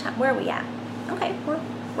 Where are we at? Okay, we're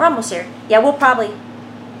almost there. Yeah, we'll probably...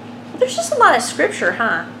 There's just a lot of scripture,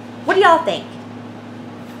 huh? What do y'all think?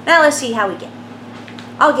 Now let's see how we get.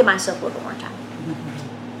 I'll give myself a little bit more time.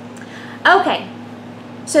 Okay,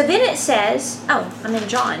 so then it says... Oh, I'm in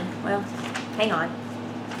John. Well, hang on.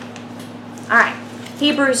 All right,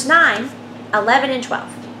 Hebrews 9, 11 and 12.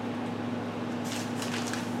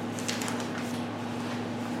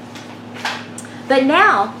 But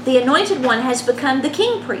now the Anointed One has become the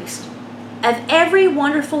king priest of every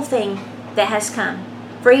wonderful thing that has come.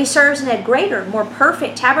 For he serves in a greater, more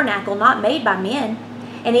perfect tabernacle not made by men,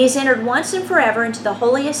 and he has entered once and forever into the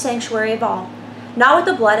holiest sanctuary of all, not with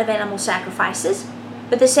the blood of animal sacrifices,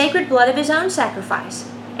 but the sacred blood of his own sacrifice.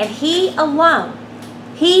 And he alone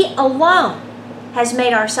has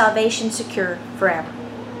made our salvation secure forever.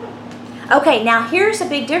 Okay, now here's a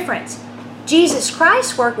big difference. Jesus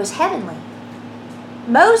Christ's work was heavenly.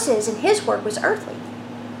 Moses and his work was earthly.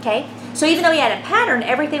 Okay? So even though he had a pattern,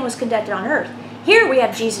 everything was conducted on earth. Here we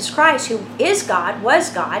have Jesus Christ, who is God, was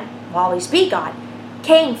God, will always be God,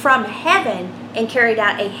 came from heaven and carried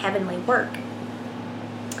out a heavenly work.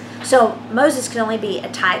 So Moses can only be a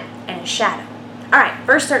type and a shadow. All right,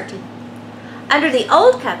 verse 13. Under the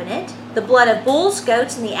old covenant, the blood of bulls,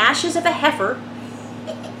 goats, and the ashes of a heifer.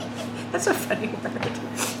 That's a funny word.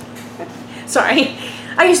 Sorry.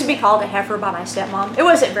 I used to be called a heifer by my stepmom. It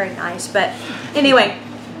wasn't very nice, but anyway.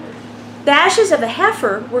 The ashes of a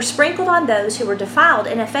heifer were sprinkled on those who were defiled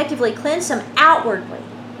and effectively cleansed them outwardly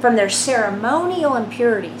from their ceremonial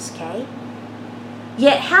impurities, okay?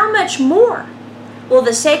 Yet how much more will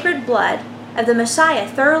the sacred blood of the Messiah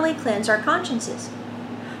thoroughly cleanse our consciences?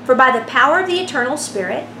 For by the power of the eternal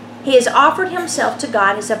Spirit, he has offered himself to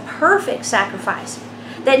God as a perfect sacrifice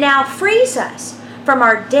that now frees us from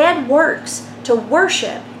our dead works to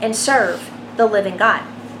worship and serve the living God.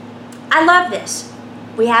 I love this.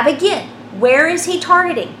 We have again, where is he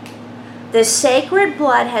targeting? The sacred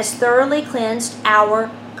blood has thoroughly cleansed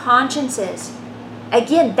our consciences.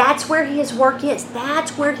 Again, that's where his work is.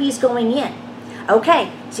 That's where he's going in.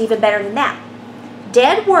 Okay, it's even better than that.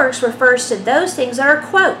 Dead works refers to those things that are,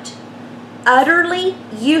 quote, utterly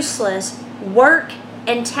useless work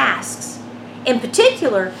and tasks. In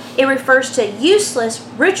particular, it refers to useless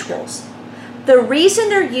rituals. The reason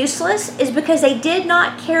they're useless is because they did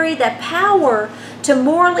not carry the power to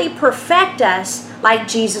morally perfect us like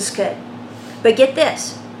Jesus could. But get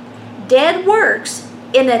this. Dead works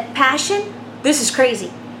in the Passion, this is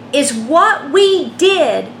crazy, is what we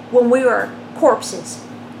did when we were corpses.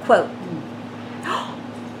 Quote.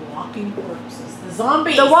 Walking corpses. The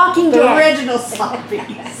zombies. The Walking the Dead. original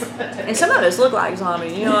zombies. And some of us look like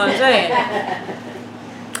zombies, you know what I'm saying?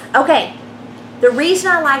 Okay, the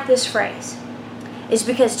reason I like this phrase is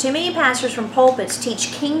because too many pastors from pulpits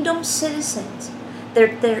teach kingdom citizens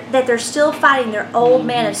that they're still fighting their old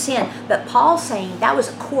man of sin. But Paul's saying that was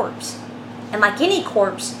a corpse. And like any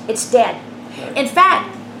corpse, it's dead. In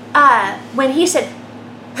fact, when he said,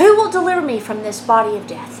 who will deliver me from this body of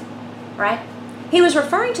death? Right? He was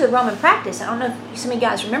referring to the Roman practice. I don't know if some of you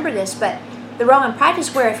guys remember this, but the Roman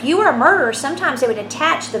practice where if you were a murderer, sometimes they would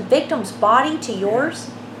attach the victim's body to yours.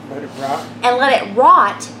 Let it rot. And let it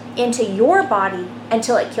rot into your body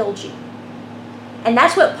until it killed you. And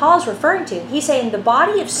that's what Paul's referring to. He's saying the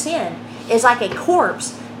body of sin is like a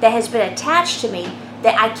corpse that has been attached to me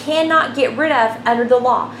that I cannot get rid of under the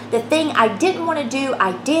law. The thing I didn't want to do,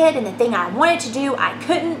 I did, and the thing I wanted to do, I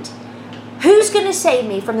couldn't. Who's going to save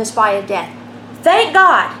me from this body of death? Thank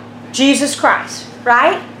God, Jesus Christ,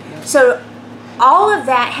 right? So all of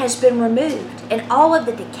that has been removed, and all of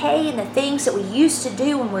the decay and the things that we used to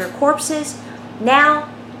do when we were corpses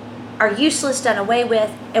now are useless, done away with,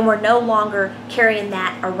 and we're no longer carrying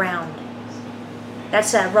that around.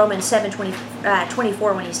 That's Romans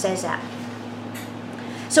 7:24 when he says that.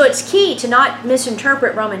 So it's key to not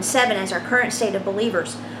misinterpret Romans 7 as our current state of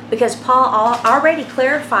believers, because Paul already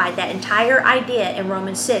clarified that entire idea in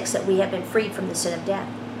Romans 6 that we have been freed from the sin of death.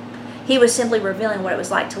 He was simply revealing what it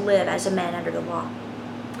was like to live as a man under the law.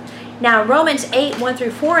 Now, in Romans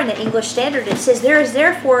 8:1-4 in the English Standard, it says, there is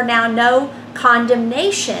therefore now no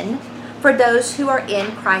condemnation for those who are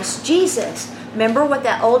in Christ Jesus. Remember what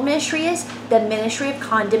that old ministry is? The ministry of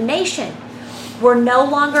condemnation. We're no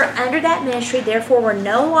longer under that ministry, therefore we're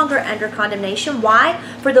no longer under condemnation. Why?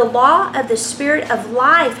 For the law of the Spirit of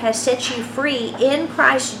life has set you free in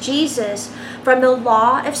Christ Jesus from the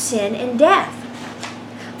law of sin and death.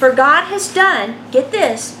 For God has done, get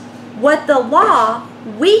this, what the law,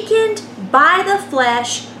 weakened by the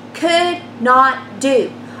flesh, could not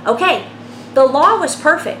do. Okay, the law was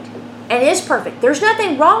perfect and is perfect. There's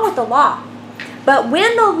nothing wrong with the law. But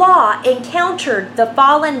when the law encountered the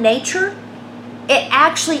fallen nature, it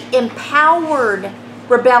actually empowered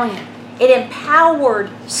rebellion. It empowered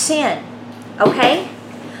sin. Okay?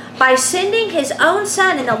 By sending his own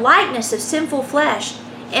son in the likeness of sinful flesh,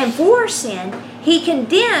 and for sin, he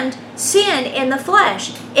condemned sin in the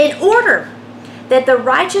flesh in order that the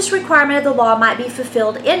righteous requirement of the law might be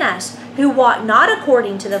fulfilled in us, who walk not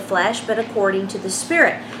according to the flesh, but according to the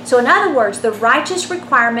Spirit. So in other words, the righteous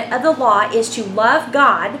requirement of the law is to love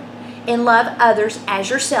God and love others as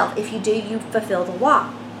yourself. If you do, you fulfill the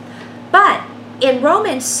law. But in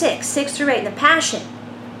Romans 6:6-8 in the Passion,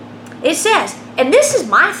 it says, and this is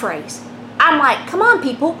my phrase, I'm like, come on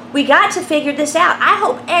people, we got to figure this out. I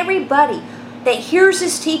hope everybody that hears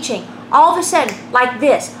this teaching, all of a sudden, like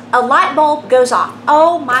this, a light bulb goes off.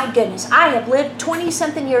 Oh my goodness, I have lived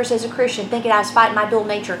 20-something years as a Christian thinking I was fighting my dual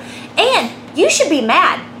nature. And you should be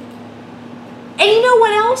mad. And you know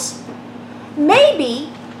what else?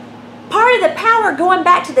 Maybe part of the power going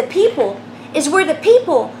back to the people is where the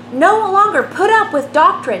people no longer put up with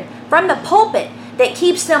doctrine from the pulpit that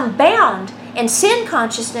keeps them bound in sin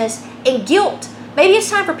consciousness and guilt. Maybe it's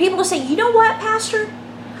time for people to say, you know what, Pastor?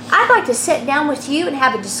 I'd like to sit down with you and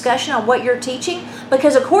have a discussion on what you're teaching,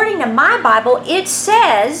 because according to my Bible, it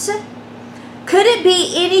says, could it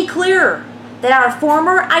be any clearer that our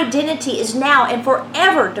former identity is now and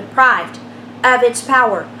forever deprived of its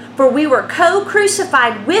power. For we were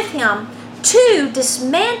co-crucified with him to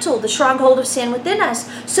dismantle the stronghold of sin within us,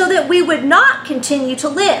 so that we would not continue to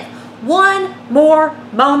live one more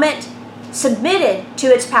moment submitted to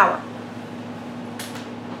its power.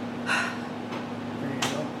 There you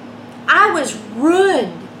go. I was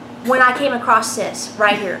ruined when I came across this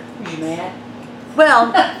right here. You mad? Well,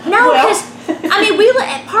 no, Well. because I mean,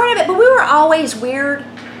 part of it, but we were always weird,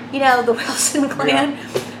 you know, the Wilson clan.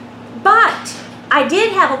 But I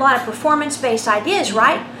did have a lot of performance-based ideas,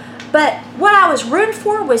 right? But what I was ruined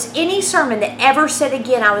for was any sermon that ever said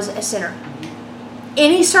again I was a sinner.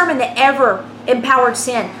 Any sermon that ever empowered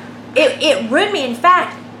sin. It ruined me. In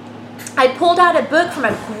fact, I pulled out a book from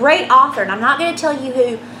a great author, and I'm not going to tell you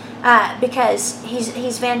who, because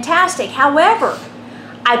he's fantastic. However,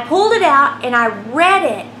 I pulled it out and I read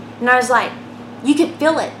it, and I was like, you could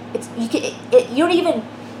feel it.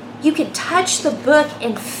 You could touch the book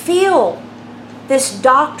and feel this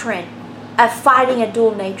doctrine of fighting a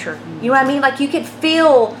dual nature. You know what I mean? Like you could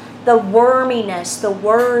feel the worminess, the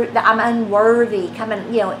I'm unworthy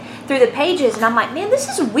coming, you know, through the pages. And I'm like, man, this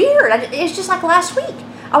is weird. It's just like last week.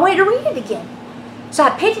 I wanted to read it again. So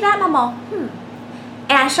I picked it up and I'm all, And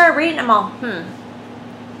I started reading it and I'm all,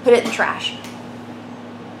 Put it in the trash.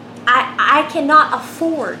 I cannot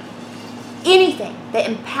afford anything that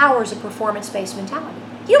empowers a performance-based mentality.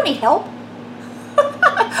 You don't need help.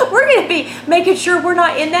 We're going to be making sure we're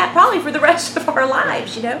not in that probably for the rest of our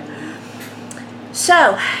lives, you know.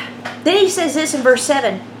 So, then he says this in verse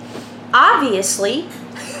 7. Obviously,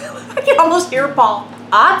 I can almost hear Paul.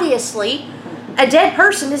 Obviously, a dead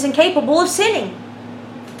person is incapable of sinning.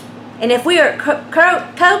 And if we are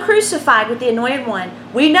co-crucified with the Anointed One,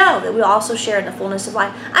 we know that we also share in the fullness of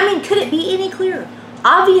life. I mean, could it be any clearer?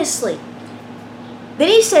 Obviously. Then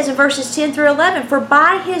he says in verses 10 through 11, for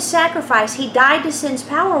by his sacrifice he died to sin's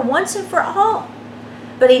power once and for all.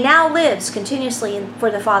 But he now lives continuously for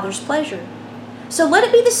the Father's pleasure. So let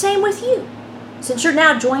it be the same with you. Since you're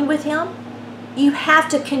now joined with him, you have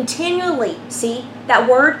to continually, see that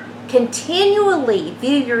word, continually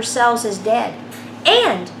view yourselves as dead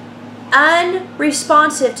and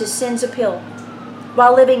unresponsive to sin's appeal,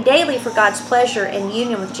 while living daily for God's pleasure and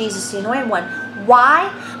union with Jesus, the Anointed One.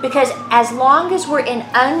 Why? Because as long as we're in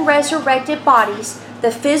unresurrected bodies,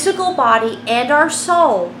 the physical body and our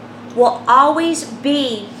soul will always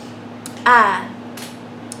be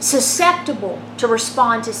susceptible to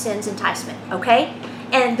respond to sin's enticement, okay?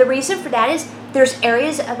 And the reason for that is there's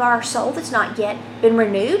areas of our soul that's not yet been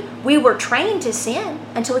renewed. We were trained to sin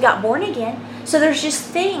until we got born again. So there's just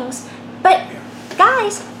things. But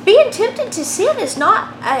guys, being tempted to sin is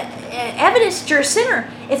not evidence that you're a sinner.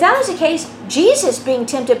 If that was the case, Jesus being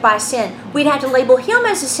tempted by sin, we'd have to label him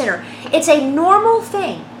as a sinner. It's a normal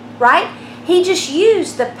thing, right? He just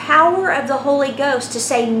used the power of the Holy Ghost to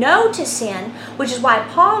say no to sin, which is why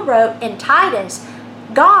Paul wrote in Titus,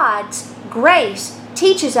 God's grace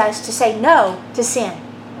teaches us to say no to sin.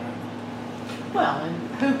 Well,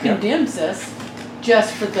 and who condemns us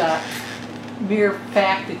just for the mere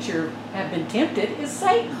fact that you have been tempted is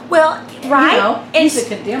Satan. Well, right. You know, he's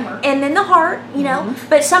a condemner. And then the heart, you know.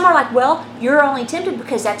 But some are like, well, you're only tempted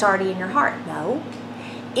because that's already in your heart. No.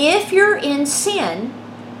 If you're in sin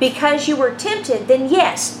because you were tempted, then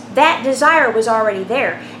yes, that desire was already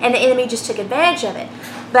there. And the enemy just took advantage of it.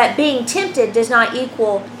 But being tempted does not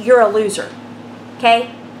equal you're a loser.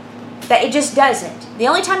 Okay? That it just doesn't. The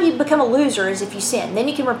only time you become a loser is if you sin. Then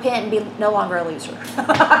you can repent and be no longer a loser.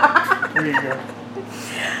 There you go.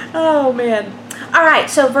 Oh, man. All right,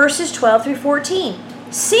 so verses 12 through 14.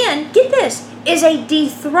 Sin, get this, is a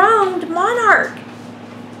dethroned monarch.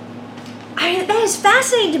 That is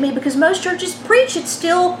fascinating to me because most churches preach it's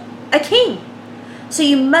still a king. So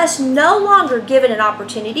you must no longer give it an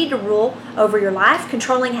opportunity to rule over your life,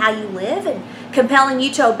 controlling how you live and compelling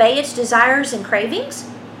you to obey its desires and cravings.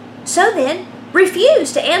 So then,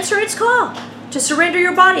 refuse to answer its call to surrender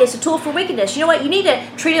your body as a tool for wickedness. You know what? You need to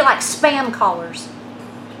treat it like spam callers.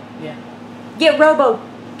 Yeah. Get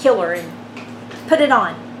Robo-Killer and put it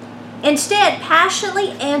on. Instead,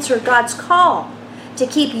 passionately answer God's call to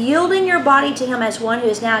keep yielding your body to Him as one who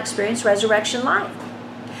has now experienced resurrection life.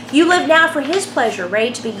 You live now for His pleasure,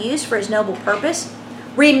 ready to be used for His noble purpose.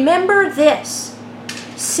 Remember this: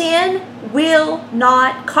 sin will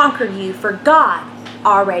not conquer you, for God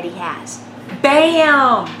already has.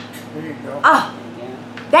 Bam! There you go. Oh,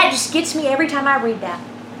 that just gets me every time I read that.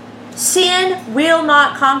 Sin will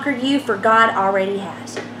not conquer you, for God already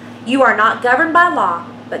has. You are not governed by law,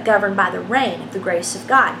 but governed by the reign of the grace of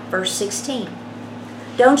God. Verse 16.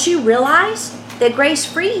 Don't you realize that grace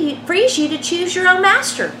frees you to choose your own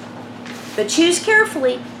master? But choose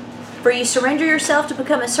carefully, For you surrender yourself to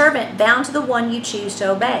become a servant, bound to the one you choose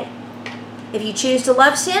to obey. If you choose to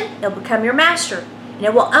love sin, it'll become your master, and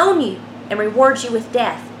it will own you and reward you with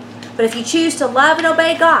death. But if you choose to love and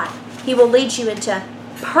obey God, He will lead you into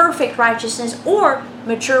perfect righteousness or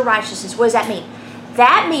mature righteousness. What does that mean?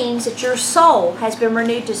 That means that your soul has been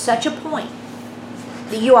renewed to such a point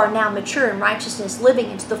that you are now mature in righteousness, living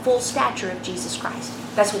into the full stature of Jesus Christ.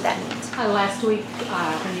 That's what that means. Last week,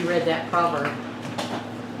 when you read that proverb,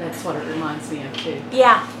 that's what it reminds me of too.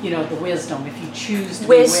 Yeah. You know, the wisdom. If you choose to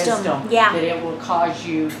Wisdom, be wisdom, yeah. that it will cause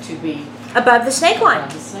you to be Above the snake line.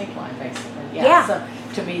 above the snake line, basically. Yeah. So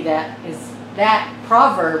to me, that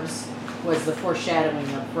Proverbs was the foreshadowing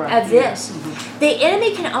of right Of here. this. Mhm. The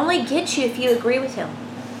enemy can only get you if you agree with him.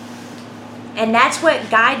 And that's what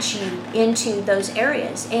guides you into those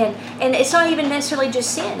areas. And it's not even necessarily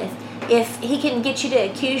just sin. If he can get you to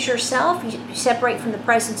accuse yourself, you separate from the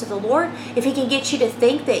presence of the Lord. If he can get you to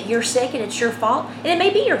think that you're sick and it's your fault, and it may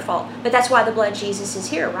be your fault, but that's why the blood of Jesus is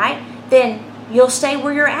here, right? Then you'll stay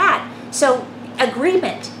where you're at. So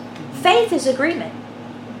agreement. Faith is agreement.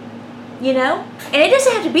 You know? And it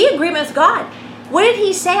doesn't have to be agreement with God. What did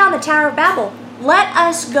he say on the Tower of Babel? Let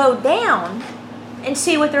us go down and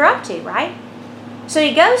see what they're up to, right? So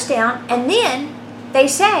he goes down, and then they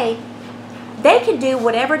say they can do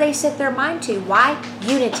whatever they set their mind to. Why?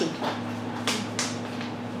 Unity.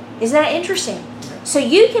 Isn't that interesting? So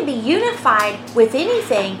you can be unified with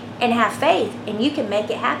anything and have faith, and you can make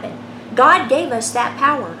it happen. God gave us that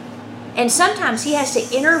power. And sometimes he has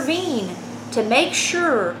to intervene to make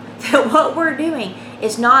sure that what we're doing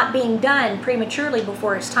is not being done prematurely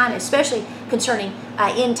before it's time, especially concerning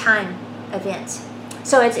end time events.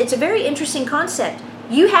 So it's a very interesting concept.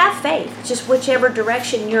 You have faith, just whichever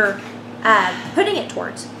direction you're putting it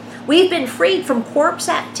towards. We've been freed from corpse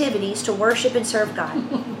activities to worship and serve God.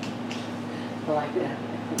 I like that.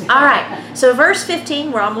 All right, so verse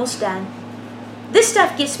 15, we're almost done. This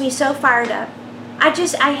stuff gets me so fired up.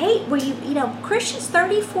 I hate where you know, Christians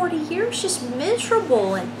 30, 40 years just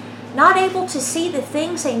miserable and not able to see the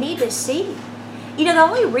things they need to see. You know, the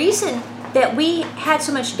only reason that we had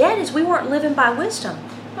so much debt is we weren't living by wisdom.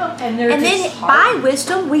 Well, and then by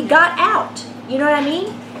wisdom, we got out. You know what I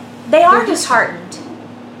mean? They are disheartened.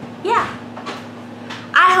 Yeah.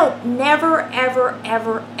 I hope never, ever,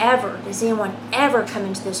 ever, ever does anyone ever come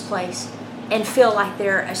into this place and feel like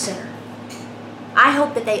they're a sinner. I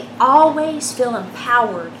hope that they always feel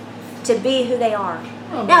empowered to be who they are.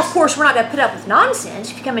 Now, of course, we're not going to put up with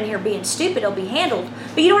nonsense. If you come in here being stupid, it'll be handled.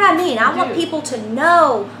 But you know what I mean? I want people to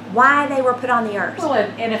know why they were put on the earth. Well,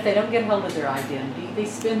 and if they don't get hold of their identity, they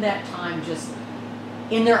spend that time just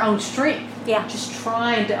in their own strength. Yeah. Just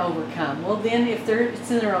trying to overcome. Well, then if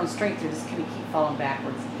it's in their own strength, they're just going to keep falling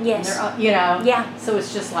backwards. Yes. And you know. Yeah. So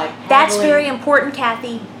it's just like That's paddling. very important,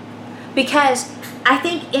 Kathy, because I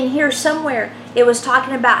think in here somewhere it was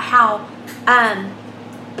talking about how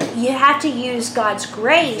you have to use God's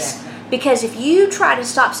grace. Exactly. Because if you try to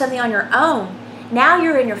stop something on your own, now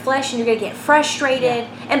you're in your flesh and you're going to get frustrated.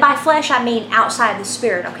 Yeah. And by flesh, I mean outside the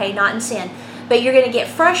spirit, okay, not in sin. But you're going to get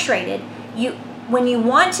frustrated. When you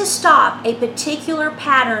want to stop a particular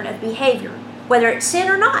pattern of behavior, whether it's sin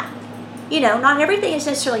or not, you know, not everything is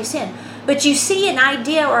necessarily sin. But you see an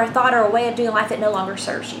idea or a thought or a way of doing life that no longer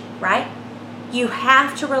serves you, right? You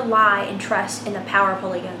have to rely and trust in the power of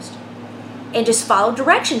Holy Ghost. And just follow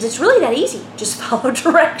directions. It's really that easy. Just follow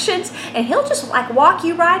directions, and he'll just like walk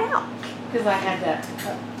you right out. Because I had that.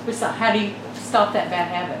 How do you stop that bad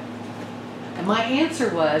habit? And my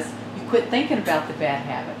answer was, you quit thinking about the bad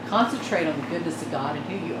habit. Concentrate on the goodness of God and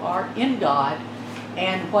who you are in God,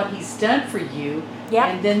 and what He's done for you. Yep.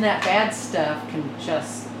 And then that bad stuff can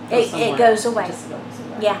just go It goes away. It just goes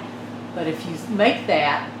away. Yeah. But if you just make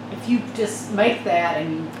that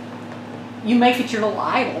and you make it your little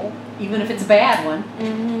idol, even if it's a bad one,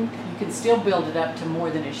 Mm-hmm. you can still build it up to more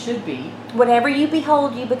than it should be. Whatever you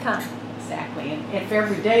behold, you become. Exactly. And if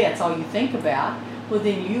every day that's all you think about, well,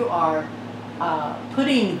 then you are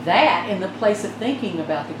putting that in the place of thinking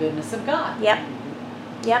about the goodness of God. Yep.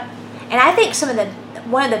 Yep. And I think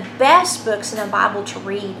one of the best books in the Bible to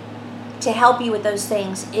read to help you with those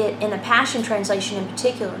things, in the Passion Translation in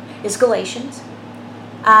particular, is Galatians,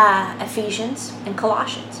 Ephesians, and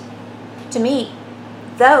Colossians. To me,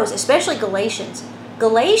 those, especially Galatians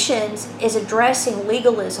is addressing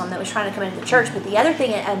legalism that was trying to come into the church, but the other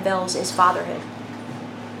thing it unveils is fatherhood.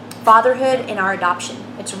 Fatherhood and our adoption.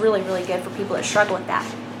 It's really, really good for people that struggle with that.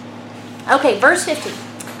 Okay, verse 15.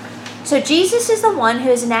 So Jesus is the one who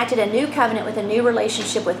has enacted a new covenant with a new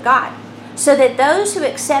relationship with God, so that those who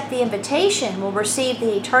accept the invitation will receive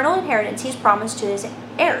the eternal inheritance He's promised to His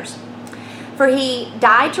heirs. For he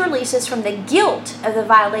died to release us from the guilt of the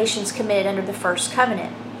violations committed under the first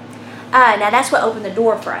covenant. Now that's what opened the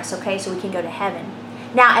door for us, okay, so we can go to heaven.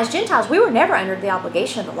 Now, as Gentiles, we were never under the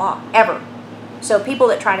obligation of the law, ever. So people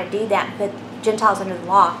that try to do that and put Gentiles under the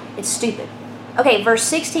law, it's stupid. Okay, verse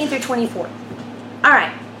 16 through 24. All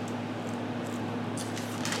right.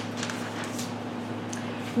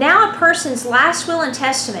 Now a person's last will and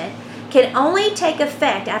testament can only take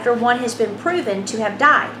effect after one has been proven to have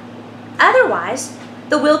died. Otherwise,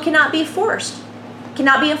 the will cannot be enforced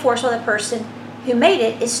while the person who made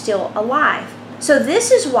it is still alive. So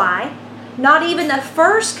this is why not even the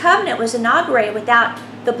first covenant was inaugurated without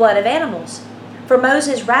the blood of animals. For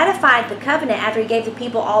Moses ratified the covenant after he gave the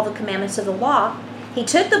people all the commandments of the law. He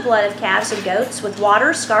took the blood of calves and goats with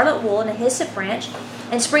water, scarlet wool, and a hyssop branch,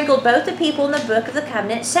 and sprinkled both the people in the book of the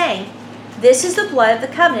covenant, saying, "This is the blood of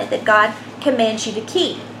the covenant that God commands you to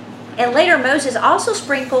keep." And later Moses also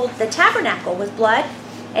sprinkled the tabernacle with blood,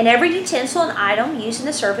 and every utensil and item used in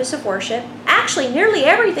the service of worship, actually nearly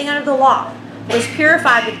everything under the law, was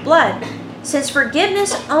purified with blood, since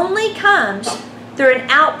forgiveness only comes through an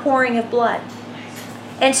outpouring of blood.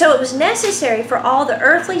 And so it was necessary for all the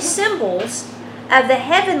earthly symbols of the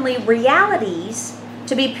heavenly realities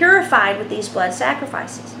to be purified with these blood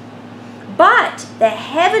sacrifices. But the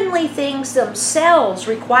heavenly things themselves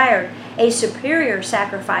required a superior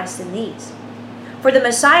sacrifice than these. For the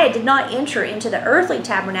Messiah did not enter into the earthly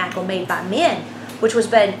tabernacle made by men, which was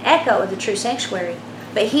but an echo of the true sanctuary,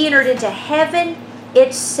 but he entered into heaven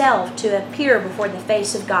itself to appear before the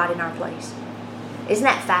face of God in our place. Isn't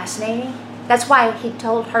that fascinating? That's why he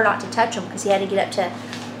told her not to touch him, because he had to get up to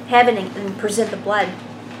heaven and present the blood.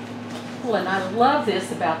 Well, and I love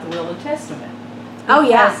this about the will and testament. Oh,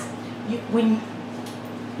 yeah. When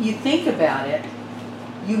you think about it,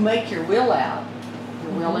 you make your will out,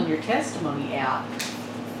 your will and your testimony out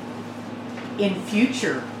in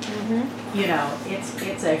future. You know,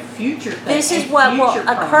 it's a future thing. This is what will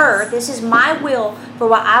occur. This is my will for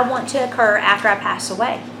what I want to occur after I pass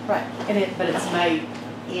away. Right, but it's made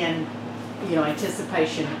in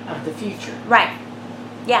anticipation of the future. Right.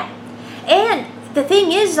 Yeah. And the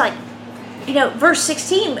thing is, like, verse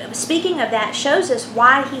 16, speaking of that, shows us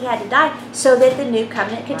why he had to die, so that the new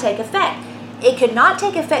covenant could take effect. It could not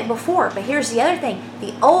take effect before, but here's the other thing.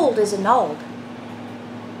 The old is annulled.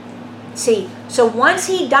 See, so once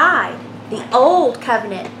he died, the old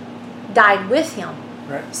covenant died with him.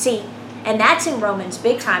 Right. See, and that's in Romans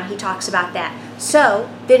big time. He talks about that. So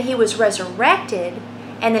then he was resurrected,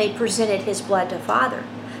 and then he presented his blood to Father.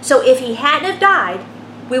 So if he hadn't have died,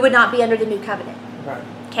 we would not be under the new covenant. Right.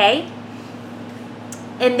 Okay?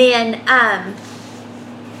 And then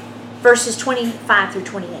verses 25 through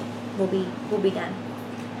 28 will be done.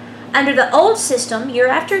 Under the old system, year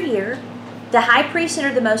after year, the high priest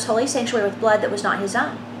entered the most holy sanctuary with blood that was not his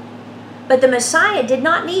own. But the Messiah did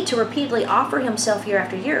not need to repeatedly offer himself year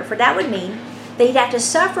after year, for that would mean that he'd have to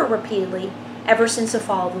suffer repeatedly ever since the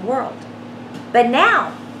fall of the world. But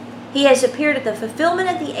now, he has appeared at the fulfillment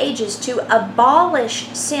of the ages to abolish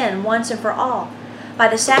sin once and for all by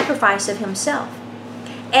the sacrifice of himself.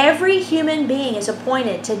 Every human being is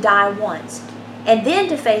appointed to die once and then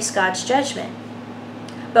to face God's judgment.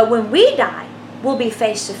 But when we die, we'll be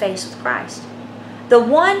face to face with Christ, the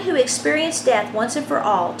one who experienced death once and for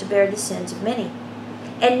all to bear the sins of many.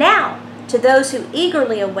 And now, to those who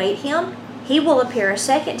eagerly await him, he will appear a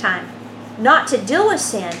second time, not to deal with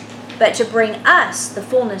sin, but to bring us the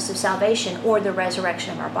fullness of salvation, or the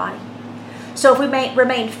resurrection of our body. So if we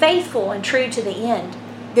remain faithful and true to the end,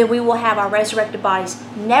 then we will have our resurrected bodies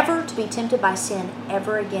never to be tempted by sin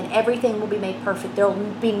ever again. Everything will be made perfect. There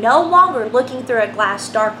will be no longer looking through a glass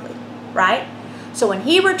darkly, right? So when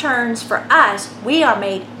he returns for us, we are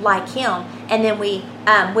made like him, and then we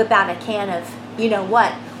whip out a can of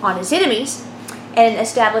you-know-what on his enemies and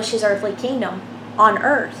establish his earthly kingdom on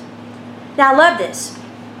earth. Now I love this.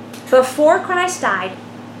 Before Christ died,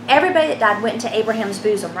 everybody that died went into Abraham's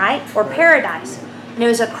bosom, right? Or paradise. And it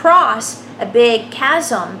was across a big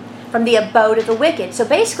chasm from the abode of the wicked. So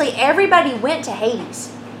basically everybody went to Hades.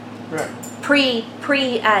 Right.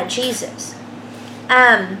 Pre-Jesus.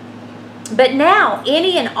 But now,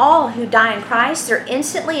 any and all who die in Christ, they're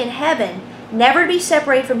instantly in heaven, never to be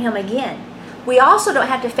separated from him again. We also don't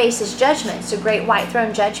have to face his judgment. It's a great white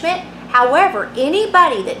throne judgment. However,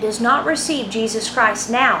 anybody that does not receive Jesus Christ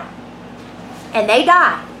now, and they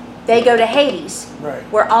die, they go to Hades, Right.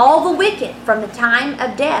 where all the wicked, from the time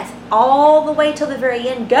of death all the way till the very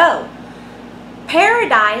end, go.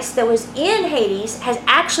 Paradise that was in Hades has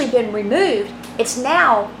actually been removed. It's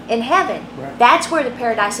now in heaven. Right. That's where the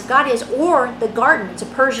paradise of God is, or the garden. It's a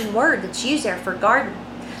Persian word that's used there for garden.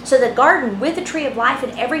 So the garden with the tree of life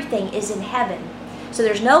and everything is in heaven. So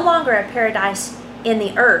there's no longer a paradise in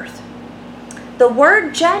the earth. The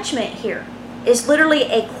word judgment here is literally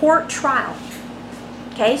a court trial.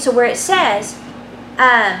 Okay, so where it says,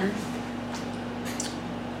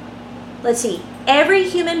 let's see, every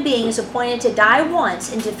human being is appointed to die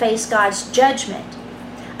once and to face God's judgment.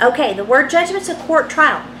 Okay, the word judgment is a court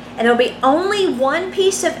trial. And there will be only one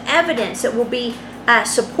piece of evidence that will be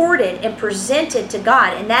supported and presented to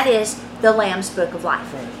God, and that is the Lamb's Book of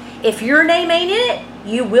Life. Right. If your name ain't in it,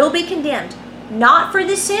 you will be condemned. Not for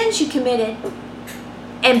the sins you committed.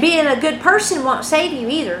 And being a good person won't save you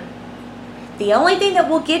either. The only thing that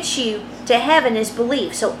will get you to heaven is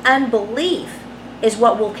belief. So unbelief is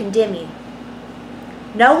what will condemn you.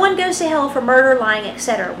 No one goes to hell for murder, lying,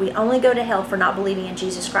 etc. We only go to hell for not believing in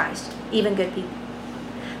Jesus Christ, even good people.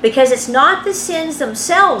 Because it's not the sins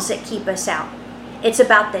themselves that keep us out. It's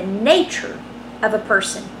about the nature of a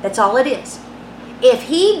person. That's all it is. If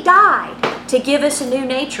he died to give us a new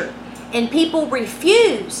nature, and people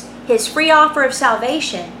refuse his free offer of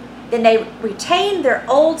salvation, then they retain their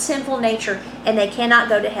old sinful nature and they cannot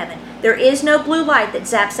go to heaven. There is no blue light that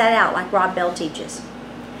zaps that out like Rod Bell teaches.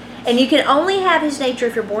 And you can only have his nature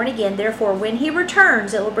if you're born again. Therefore, when he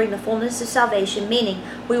returns, it will bring the fullness of salvation, meaning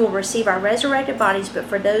we will receive our resurrected bodies, but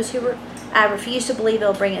for those who refuse to believe, it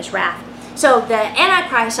will bring us wrath. So the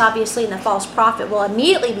Antichrist, obviously, and the false prophet will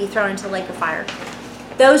immediately be thrown into the lake of fire.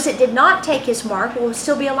 Those that did not take his mark will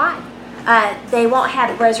still be alive. They won't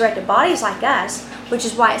have resurrected bodies like us, which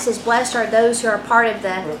is why it says, blessed are those who are part of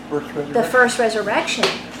the first resurrection,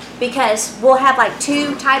 because we'll have like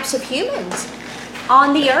two types of humans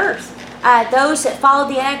on the earth. Those that follow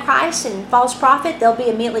the Antichrist and false prophet, they'll be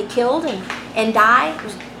immediately killed and die.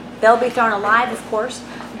 They'll be thrown alive, of course.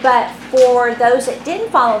 But for those that didn't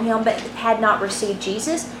follow him but had not received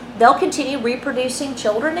Jesus, they'll continue reproducing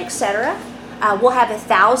children, etc. We'll have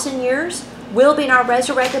 1,000 years. We'll be in our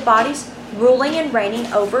resurrected bodies, ruling and reigning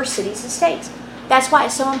over cities and states. That's why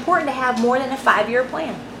it's so important to have more than a 5-year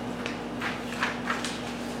plan.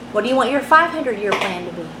 What do you want your 500-year plan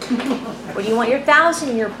to be? What do you want your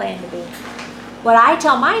 1,000-year plan to be? What I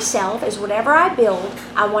tell myself is whatever I build,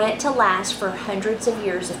 I want it to last for hundreds of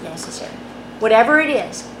years if necessary. Whatever it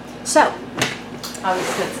is. So,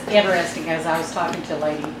 It's interesting, as I was talking to a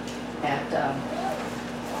lady at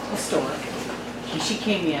the store, and she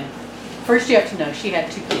came in. First, you have to know she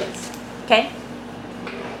had 2 kids. okay.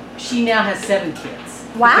 She now has 7 kids.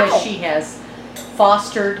 Wow. Because she has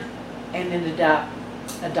fostered and ended up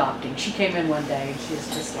adopting. She came in one day and she was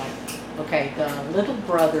just like, okay, the little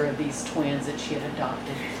brother of these twins that she had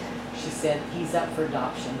adopted, she said, he's up for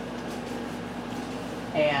adoption.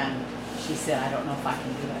 And she said, I don't know if I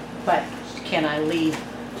can do it, but can I leave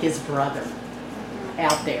his brother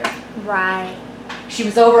out there? Right. She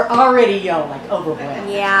was already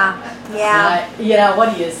overwhelmed. Yeah.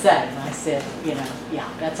 What do you say? And I said, yeah,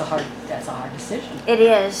 that's a hard decision. It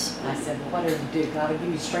is. And I said, well, whatever you do, God will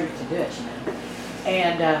give you strength to do it,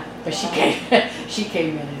 And but she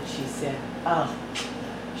came in and she said,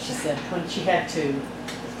 she said when she had 2,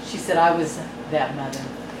 she said I was that mother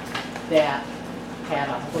that had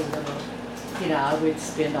all the little, I would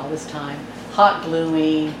spend all this time hot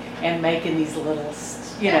gluing and making these little,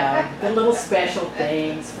 the little special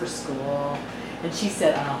things for school. And she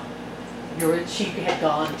said, she had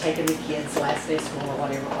gone and taken the kids last day of school or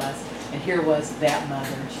whatever it was, and here was that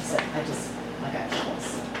mother. And she said, I got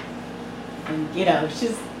jealous. And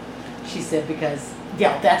she said because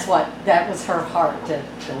that was her heart to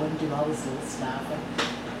go and do all this little stuff.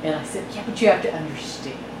 And I said, yeah, but you have to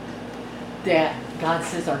understand that God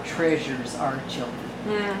says our treasures are our children.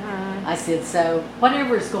 Mm-hmm. I said, so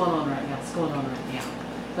whatever is going on right now, it's going on right now.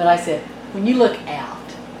 But I said, when you look out,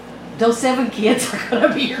 those 7 kids are going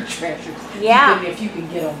to be your treasures. Yeah. If you can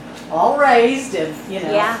get them all raised and,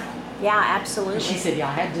 Yeah, absolutely. And she said, yeah,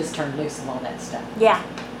 I had to just turn loose of all that stuff. Yeah.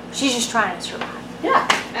 She's just trying to survive. Yeah,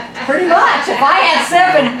 pretty much. If I had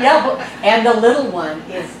 7, and the little one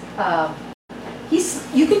is,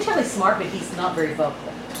 you can tell he's smart, but he's not very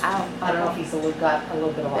vocal. Oh, I don't know if he's got a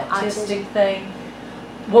little bit of The autistic thing.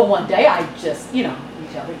 Well, one day I just, you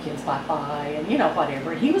tell the kids bye-bye and,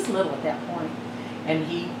 whatever. He was little at that point, and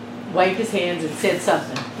he waved his hands and said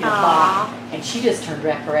something, bye. And she just turned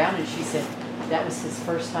back around and she said that was his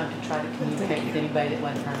first time to try to communicate with anybody that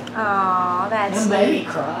wasn't her. Oh, that's It made me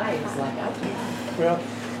cry. It's like, okay. Well,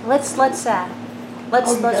 Let's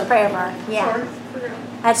pray over her. Yeah. sorry.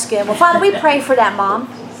 That's good. Well, Father, we pray for that mom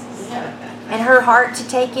and her heart to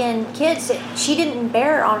take in kids that she didn't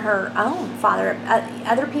bear on her own, Father,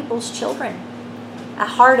 other people's children. A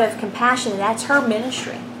heart of compassion, and that's her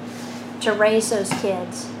ministry. to raise those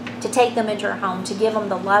kids, to take them into her home, to give them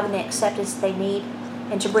the love and the acceptance they need,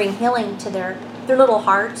 and to bring healing to their little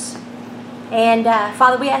hearts. And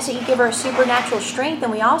Father, we ask that you give her a supernatural strength,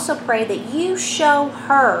 and we also pray that you show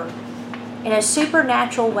her in a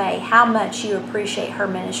supernatural way how much you appreciate her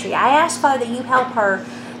ministry. I ask, Father, that you help her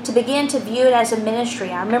to begin to view it as a ministry.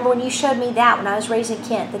 I remember when you showed me that when I was raising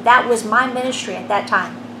Kent, that was my ministry at that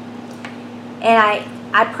time. And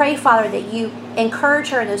I pray, Father, that you encourage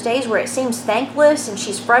her in those days where it seems thankless and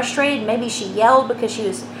she's frustrated. Maybe she yelled because she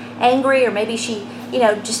was angry, or maybe she,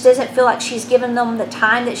 just doesn't feel like she's given them the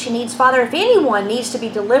time that she needs. Father, if anyone needs to be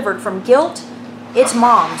delivered from guilt, it's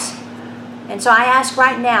moms. And so I ask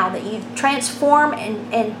right now that you transform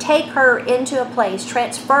and take her into a place,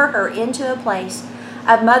 transfer her into a place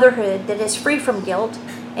of motherhood that is free from guilt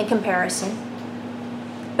and comparison,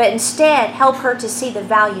 but instead help her to see the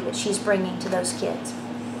value that she's bringing to those kids.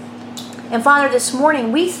 And Father, this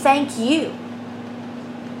morning we thank you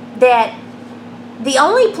that the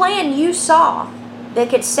only plan you saw that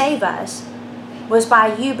could save us was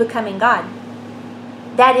by you becoming God.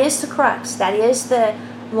 That is the crux. That is the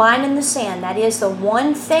line in the sand. That is the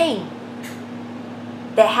one thing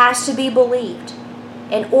that has to be believed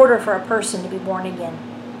in order for a person to be born again.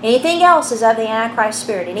 Anything else is of the Antichrist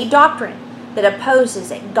spirit. Any doctrine that opposes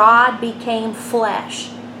that God became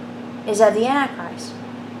flesh is of the Antichrist.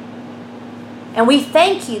 And we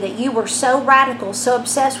thank you that you were so radical, so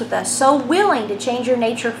obsessed with us, so willing to change your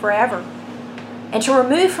nature forever, and to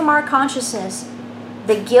remove from our consciousness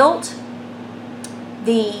the guilt,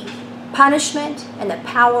 the punishment, and the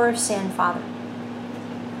power of sin, Father.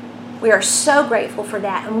 We are so grateful for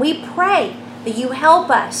that. And we pray that you help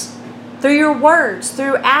us through your words,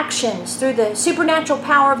 through actions, through the supernatural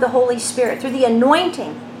power of the Holy Spirit, through the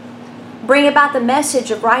anointing, bring about the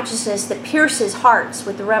message of righteousness that pierces hearts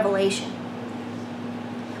with the revelation.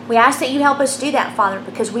 We ask that you help us do that, Father,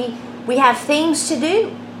 because we have things to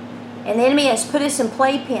do. And the enemy has put us in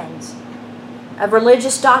playpens of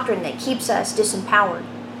religious doctrine that keeps us disempowered.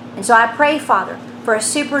 And so I pray, Father, for a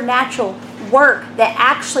supernatural work that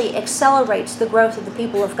actually accelerates the growth of the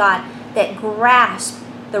people of God, that grasp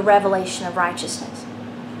the revelation of righteousness.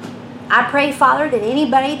 I pray, Father, that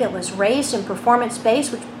anybody that was raised in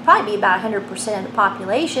performance-based, which would probably be about 100% of the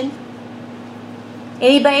population,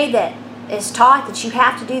 anybody that is taught that you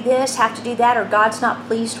have to do this, have to do that, or God's not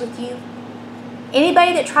pleased with you,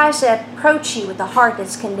 anybody that tries to approach you with a heart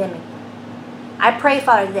that's condemning, I pray,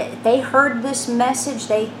 Father, that if they heard this message,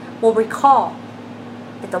 they will recall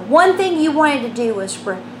that the one thing you wanted to do was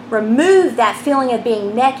remove that feeling of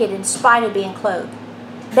being naked in spite of being clothed.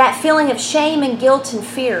 That feeling of shame and guilt and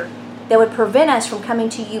fear that would prevent us from coming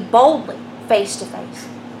to you boldly, face to face.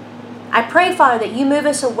 I pray, Father, that you move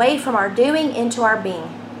us away from our doing into our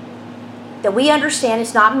being. That we understand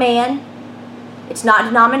it's not man, it's not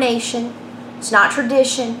denomination, it's not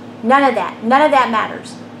tradition, none of that. None of that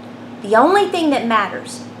matters. The only thing that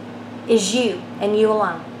matters is you and you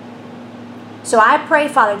alone. So I pray,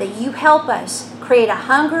 Father, that you help us create a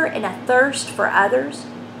hunger and a thirst for others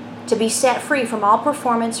to be set free from all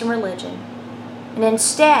performance and religion, and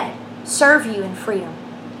instead serve you in freedom.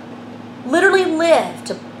 Literally live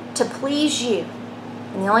to please you.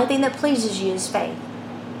 And the only thing that pleases you is faith.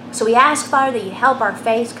 So we ask, Father, that you help our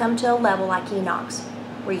faith come to a level like Enoch's,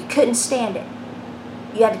 where you couldn't stand it.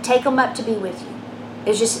 You had to take them up to be with you. It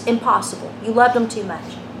was just impossible. You loved them too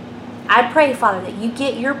much. I pray, Father, that you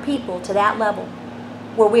get your people to that level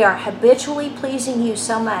where we are habitually pleasing you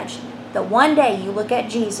so much that one day you look at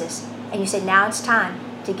Jesus and you say, now it's time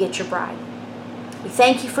to get your bride. We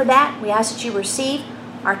thank you for that. We ask that you receive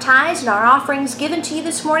our tithes and our offerings given to you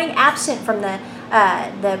this morning, absent from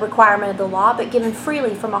the requirement of the law, but given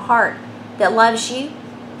freely from a heart that loves you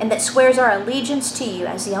and that swears our allegiance to you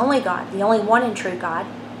as the only God, the only one and true God.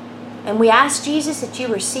 And we ask, Jesus, that you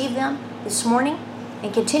receive them this morning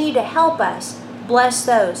and continue to help us bless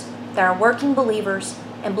those that are working believers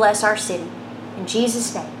and bless our city. In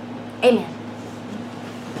Jesus' name, amen.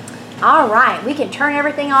 All right, we can turn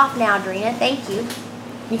everything off now, Drina. Thank you.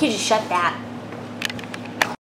 You can just shut that.